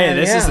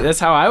 That's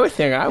how I would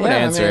think I would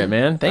answer it,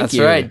 man. Thank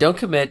you. That's right. Don't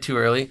commit too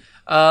early.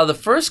 The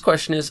first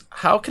question is,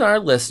 how can our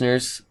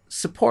listeners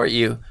support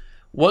you?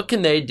 What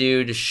can they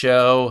do to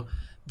show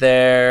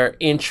their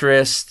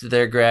interest,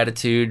 their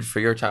gratitude for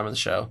your time on the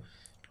show?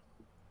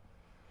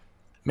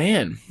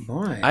 Man,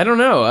 Boy. I don't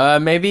know.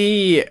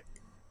 Maybe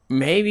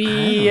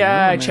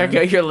check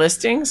out your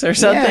listings or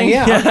something.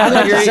 Yeah. I'd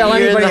like to sell You're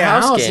in anybody the a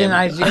house house, game. and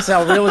I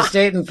sell real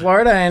estate in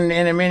Florida and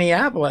in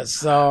Minneapolis.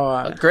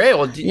 So Great.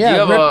 Well, do you yeah,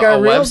 have a Ripka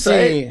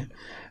website?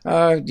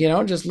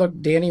 Realty. Just look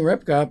Danny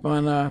Ripka up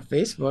on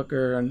Facebook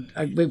or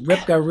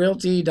Ripka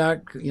Realty.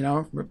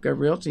 Ripka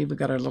Realty. We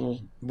got our little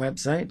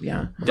website.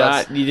 Yeah.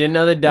 You didn't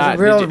know the dot.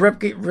 Is it .com?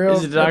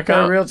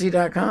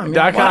 RipkaRealty.com.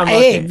 .com,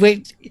 Hey, okay.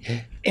 wait.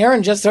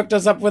 Aaron just hooked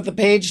us up with the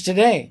page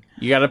today.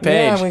 You got a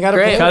page. Yeah, we got a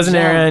Great. page. Cousin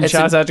yeah. Aaron. It's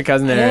Shouts out to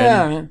Cousin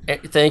Aaron. Yeah.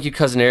 Thank you,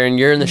 Cousin Aaron.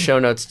 You're in the show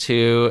notes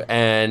too,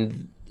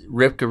 and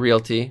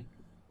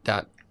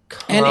RipkaRealty.com.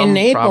 And in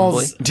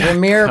Naples, probably.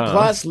 Premier .com.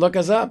 Plus, look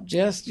us up.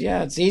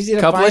 It's easy to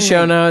Couple find of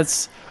show me.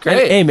 notes. Great.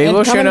 And, hey, maybe And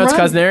we'll come show and notes run.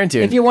 Cousin Aaron too.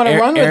 If you want to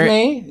run with Aaron-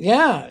 me,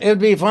 yeah, it would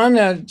be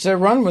fun to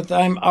run with.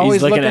 I'm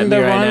always He's looking at me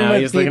to right run now.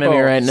 with He's people. looking at me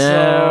right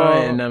now,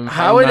 So, and I'm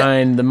How would-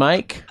 behind the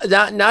mic.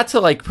 Not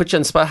to put you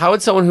on the spot. How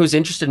would someone who's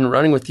interested in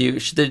running with you,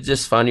 should they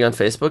just find you on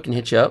Facebook and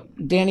hit you up?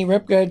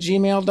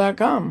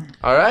 DannyRipka@gmail.com.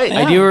 All right.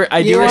 I do You respect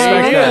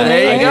wanna- that.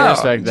 There you I do go.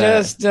 respect that.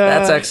 Just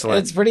That's excellent.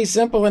 It's pretty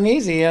simple and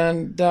easy,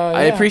 and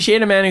I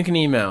appreciate a man who can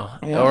email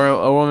Yeah. or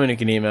a woman who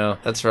can email.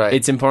 That's right.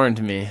 It's important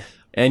to me.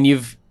 And you're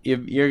a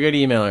good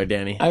emailer,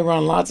 Danny. I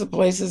run lots of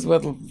places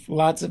with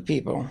lots of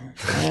people,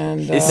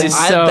 and This is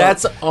so-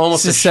 that's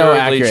almost this is so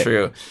assuredly accurate.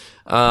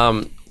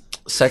 true.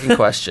 Second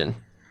question.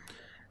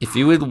 If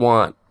you would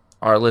want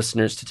our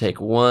listeners to take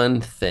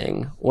one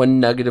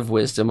nugget of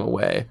wisdom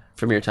away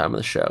from your time on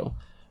the show,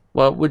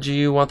 what would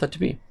you want that to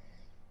be?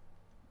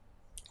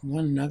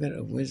 one nugget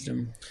of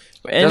wisdom.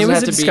 And Doesn't it was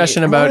have a to be-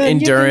 discussion about Well, then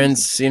you can-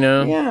 endurance,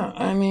 Yeah,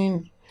 I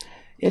mean,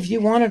 if you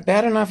want it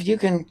bad enough, you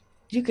can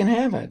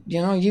have it.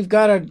 You've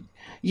got to.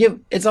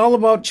 It's all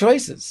about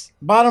choices.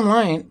 Bottom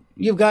line,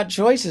 you've got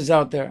choices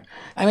out there.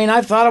 I mean,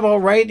 I've thought about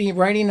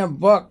writing a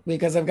book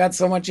because I've got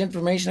so much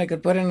information I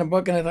could put in a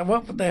book, and I thought,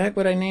 what the heck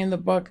would I name the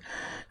book?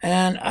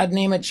 And I'd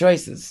name it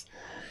Choices.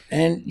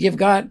 And you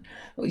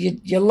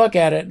look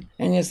at it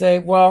and you say,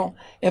 well,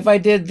 if I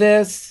did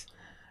this,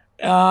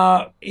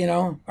 or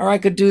I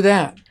could do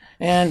that.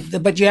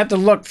 But you have to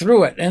look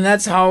through it, and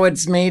that's how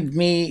it's made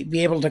me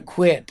be able to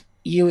quit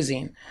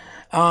using.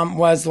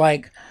 Was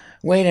like,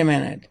 wait a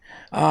minute,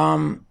 how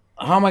am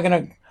I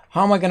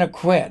gonna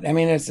quit? I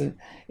mean,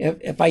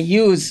 if I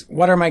use,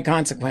 what are my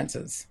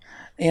consequences?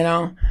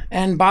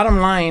 And bottom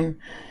line,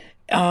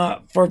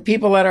 for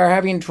people that are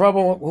having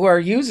trouble who are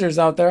users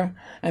out there,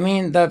 I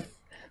mean, the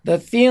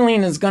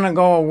feeling is gonna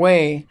go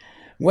away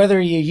whether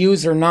you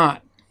use or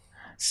not.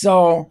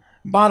 So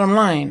bottom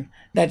line,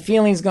 that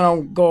feeling's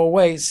gonna go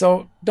away.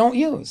 So don't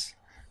use.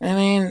 I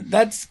mean,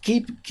 that's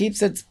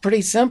keeps it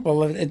pretty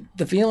simple.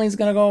 The feeling's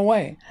gonna go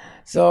away.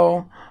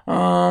 So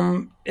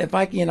if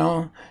I can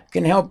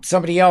help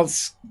somebody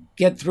else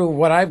get through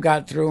what I've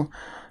got through,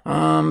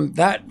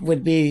 that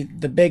would be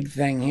the big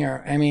thing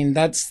here. I mean,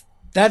 that's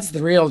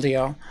the real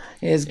deal,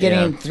 is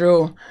getting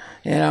through.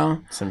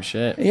 some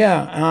shit.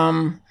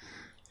 Yeah.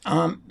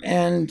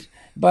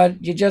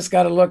 But you just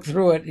got to look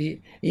through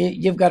it.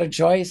 You've got a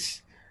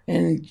choice,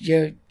 and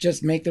you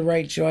just make the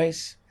right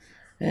choice.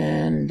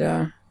 And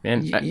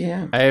And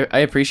I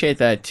appreciate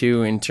that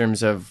too, in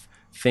terms of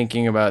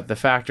thinking about the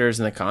factors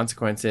and the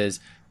consequences,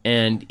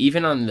 and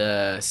even on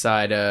the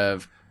side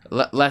of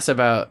less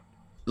about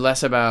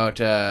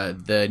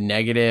the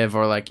negative,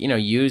 or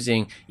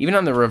using, even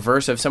on the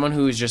reverse of someone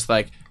who is just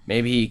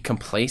maybe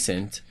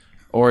complacent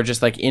or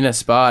just in a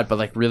spot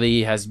but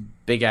really has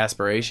big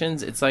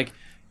aspirations. It's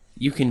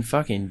you can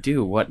fucking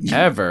do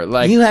whatever.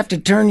 You have to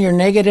turn your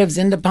negatives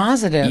into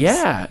positives.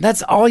 Yeah.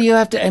 That's all you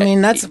have to. I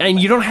mean, and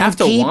you don't have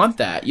to want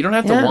that. You don't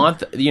have to Yeah. want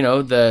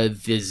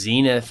the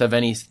zenith of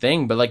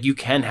anything, but you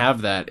can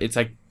have that. It's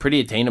pretty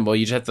attainable.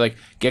 You just have to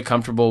get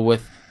comfortable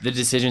with the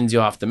decisions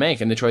you'll have to make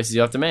and the choices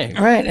you have to make.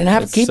 Right,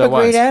 and keep so a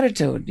great wise.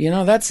 attitude.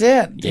 That's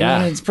it. Yeah. I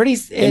mean, it's pretty.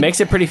 It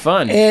makes it pretty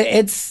fun.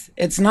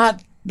 It's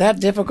not that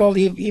difficult,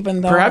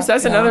 even though. Perhaps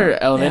that's another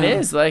element, yeah.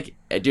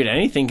 is dude,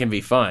 anything can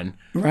be fun.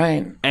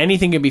 Right.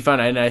 Anything can be fun.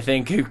 And I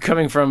think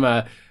coming from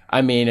a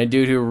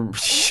dude who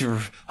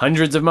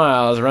hundreds of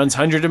miles, runs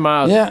hundreds of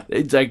miles, Yeah.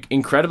 it's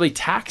incredibly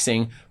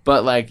taxing,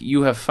 but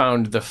you have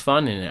found the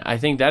fun in it. I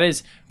think that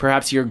is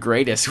perhaps your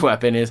greatest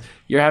weapon, is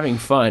you're having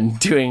fun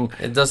doing.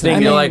 It doesn't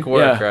feel like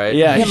work, yeah, right?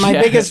 Yeah. My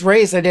biggest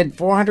race, I did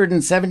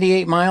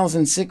 478 miles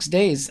in 6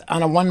 days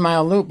on a 1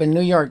 mile loop in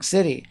New York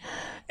City.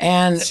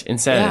 And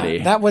insanity.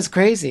 yeah, that was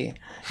crazy.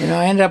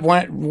 I ended up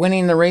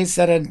winning the race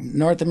at a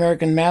North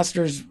American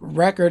Masters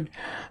record,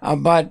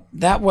 but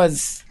that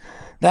was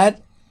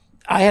that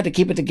I had to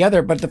keep it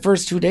together. But the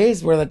first 2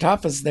 days were the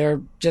toughest.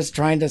 They're just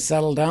trying to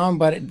settle down,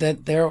 but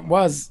there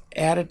was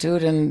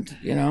attitude and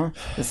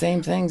the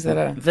same things that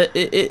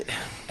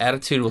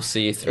Attitude will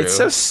see you through. It's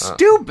so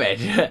stupid.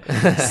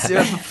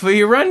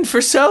 You run for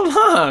so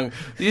long.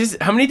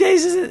 How many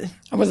days is it?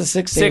 It was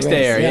a 6-day race.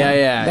 6-dayer,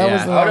 yeah. That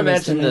was the I would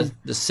longest imagine to me.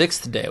 the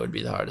 6th day would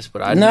be the hardest,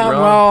 but I'd be No,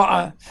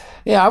 wrong.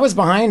 well, I was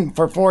behind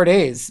for 4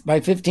 days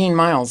by 15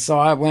 miles.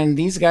 So when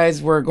these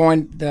guys were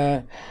going,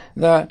 the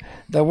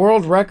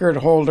world record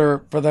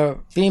holder for the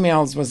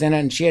females was in it,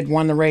 and she had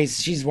won the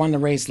race. She's won the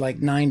race like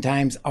 9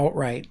 times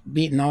outright,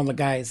 beating all the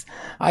guys.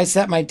 I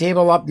set my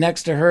table up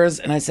next to hers,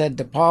 and I said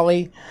to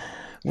Polly,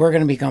 we're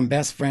going to become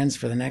best friends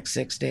for the next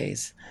 6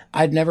 days.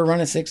 I'd never run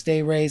a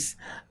 6-day race.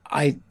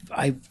 I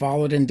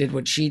followed and did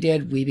what she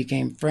did. We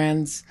became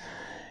friends.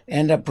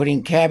 Ended up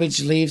putting cabbage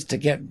leaves to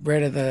get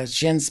rid of the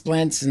shin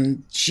splints,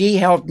 and she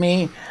helped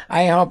me.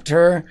 I helped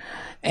her,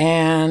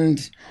 and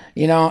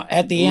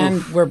at the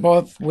end we're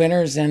both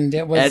winners, and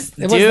it was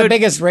the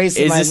biggest race.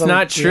 Is this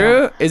not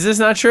true? Is this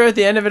not true at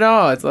the end of it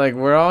all? It's like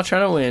we're all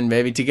trying to win,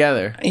 baby,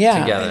 together.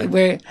 Yeah,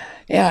 together.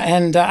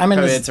 And I'm in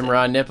Probably this, had some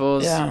raw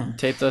nipples. Yeah.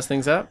 Tape those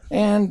things up.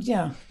 and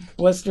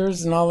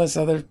blisters and all this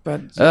other.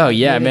 But Oh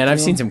yeah, made it man, I've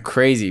through. seen some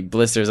crazy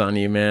blisters on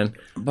you, man.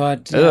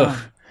 But Ugh.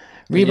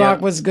 Reebok Yeah.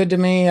 was good to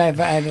me. I've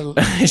had.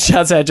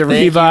 Shouts out to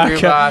Thank you, Reebok.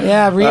 Reebok.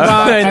 Yeah,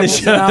 Reebok. In the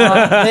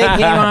show. They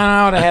came on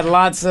out. I had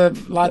lots of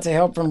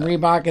help from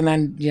Reebok, and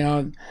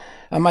then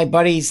my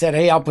buddy said,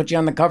 "Hey, I'll put you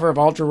on the cover of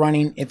Ultra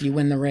Running if you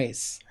win the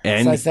race."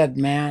 And- so I said,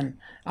 "Man,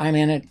 I'm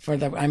in it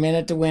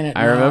to win it."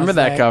 I now." remember was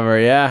that like, cover.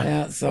 Yeah.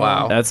 Yeah. So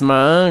Wow. That's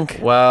my unk.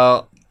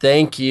 Well,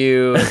 thank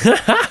you.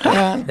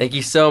 Yeah. Thank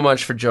you so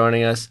much for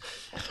joining us.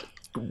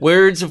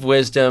 Words of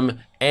wisdom,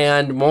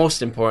 and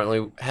most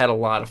importantly, had a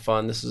lot of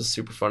fun. This was a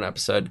super fun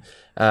episode,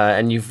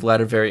 and you've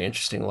led a very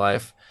interesting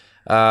life.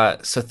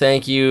 So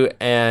thank you,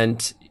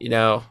 and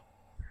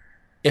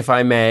if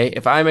I may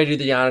do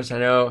the honors, I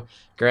know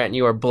Grant and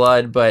you are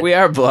blood, but We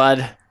are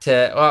blood.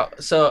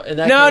 so in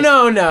that No,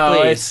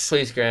 case, no.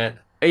 please, Grant.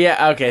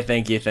 Yeah, okay,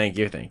 thank you.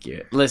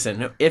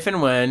 Listen, if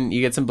and when you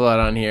get some blood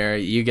on here,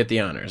 you get the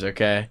honors,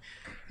 okay?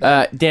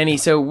 Danny,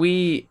 so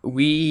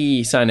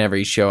we sign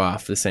every show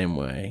off the same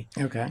way.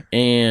 Okay.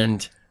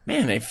 And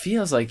man, it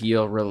feels like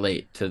you'll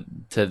relate to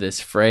this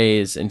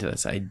phrase and to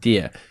this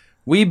idea.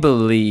 We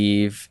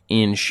believe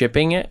in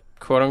shipping it,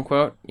 quote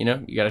unquote. You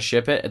got to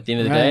ship it at the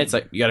end of the day. Right. It's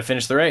like you got to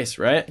finish the race,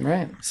 right?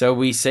 Right. So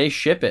we say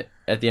ship it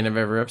at the end of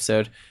every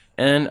episode.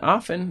 And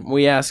often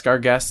we ask our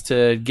guests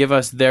to give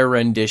us their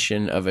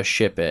rendition of a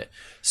ship it.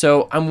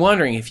 So I'm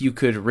wondering if you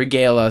could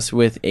regale us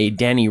with a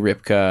Danny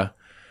Ripka,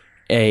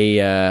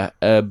 a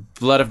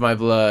blood of my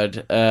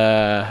blood,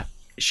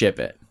 ship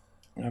it.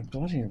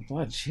 Blood in your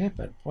blood, ship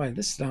it. Boy,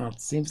 this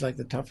seems like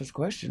the toughest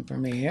question for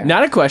me here.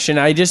 Not a question.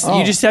 You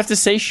just have to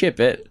say ship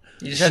it.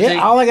 You just have to,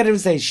 All I got to do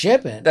is say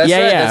ship it. that's Yeah,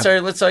 right.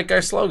 yeah. That's like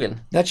our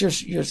slogan. That's your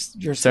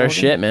It's our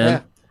shit,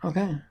 man. Yeah.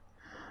 Okay.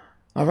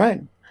 All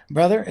right,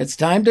 brother. It's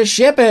time to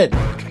ship it.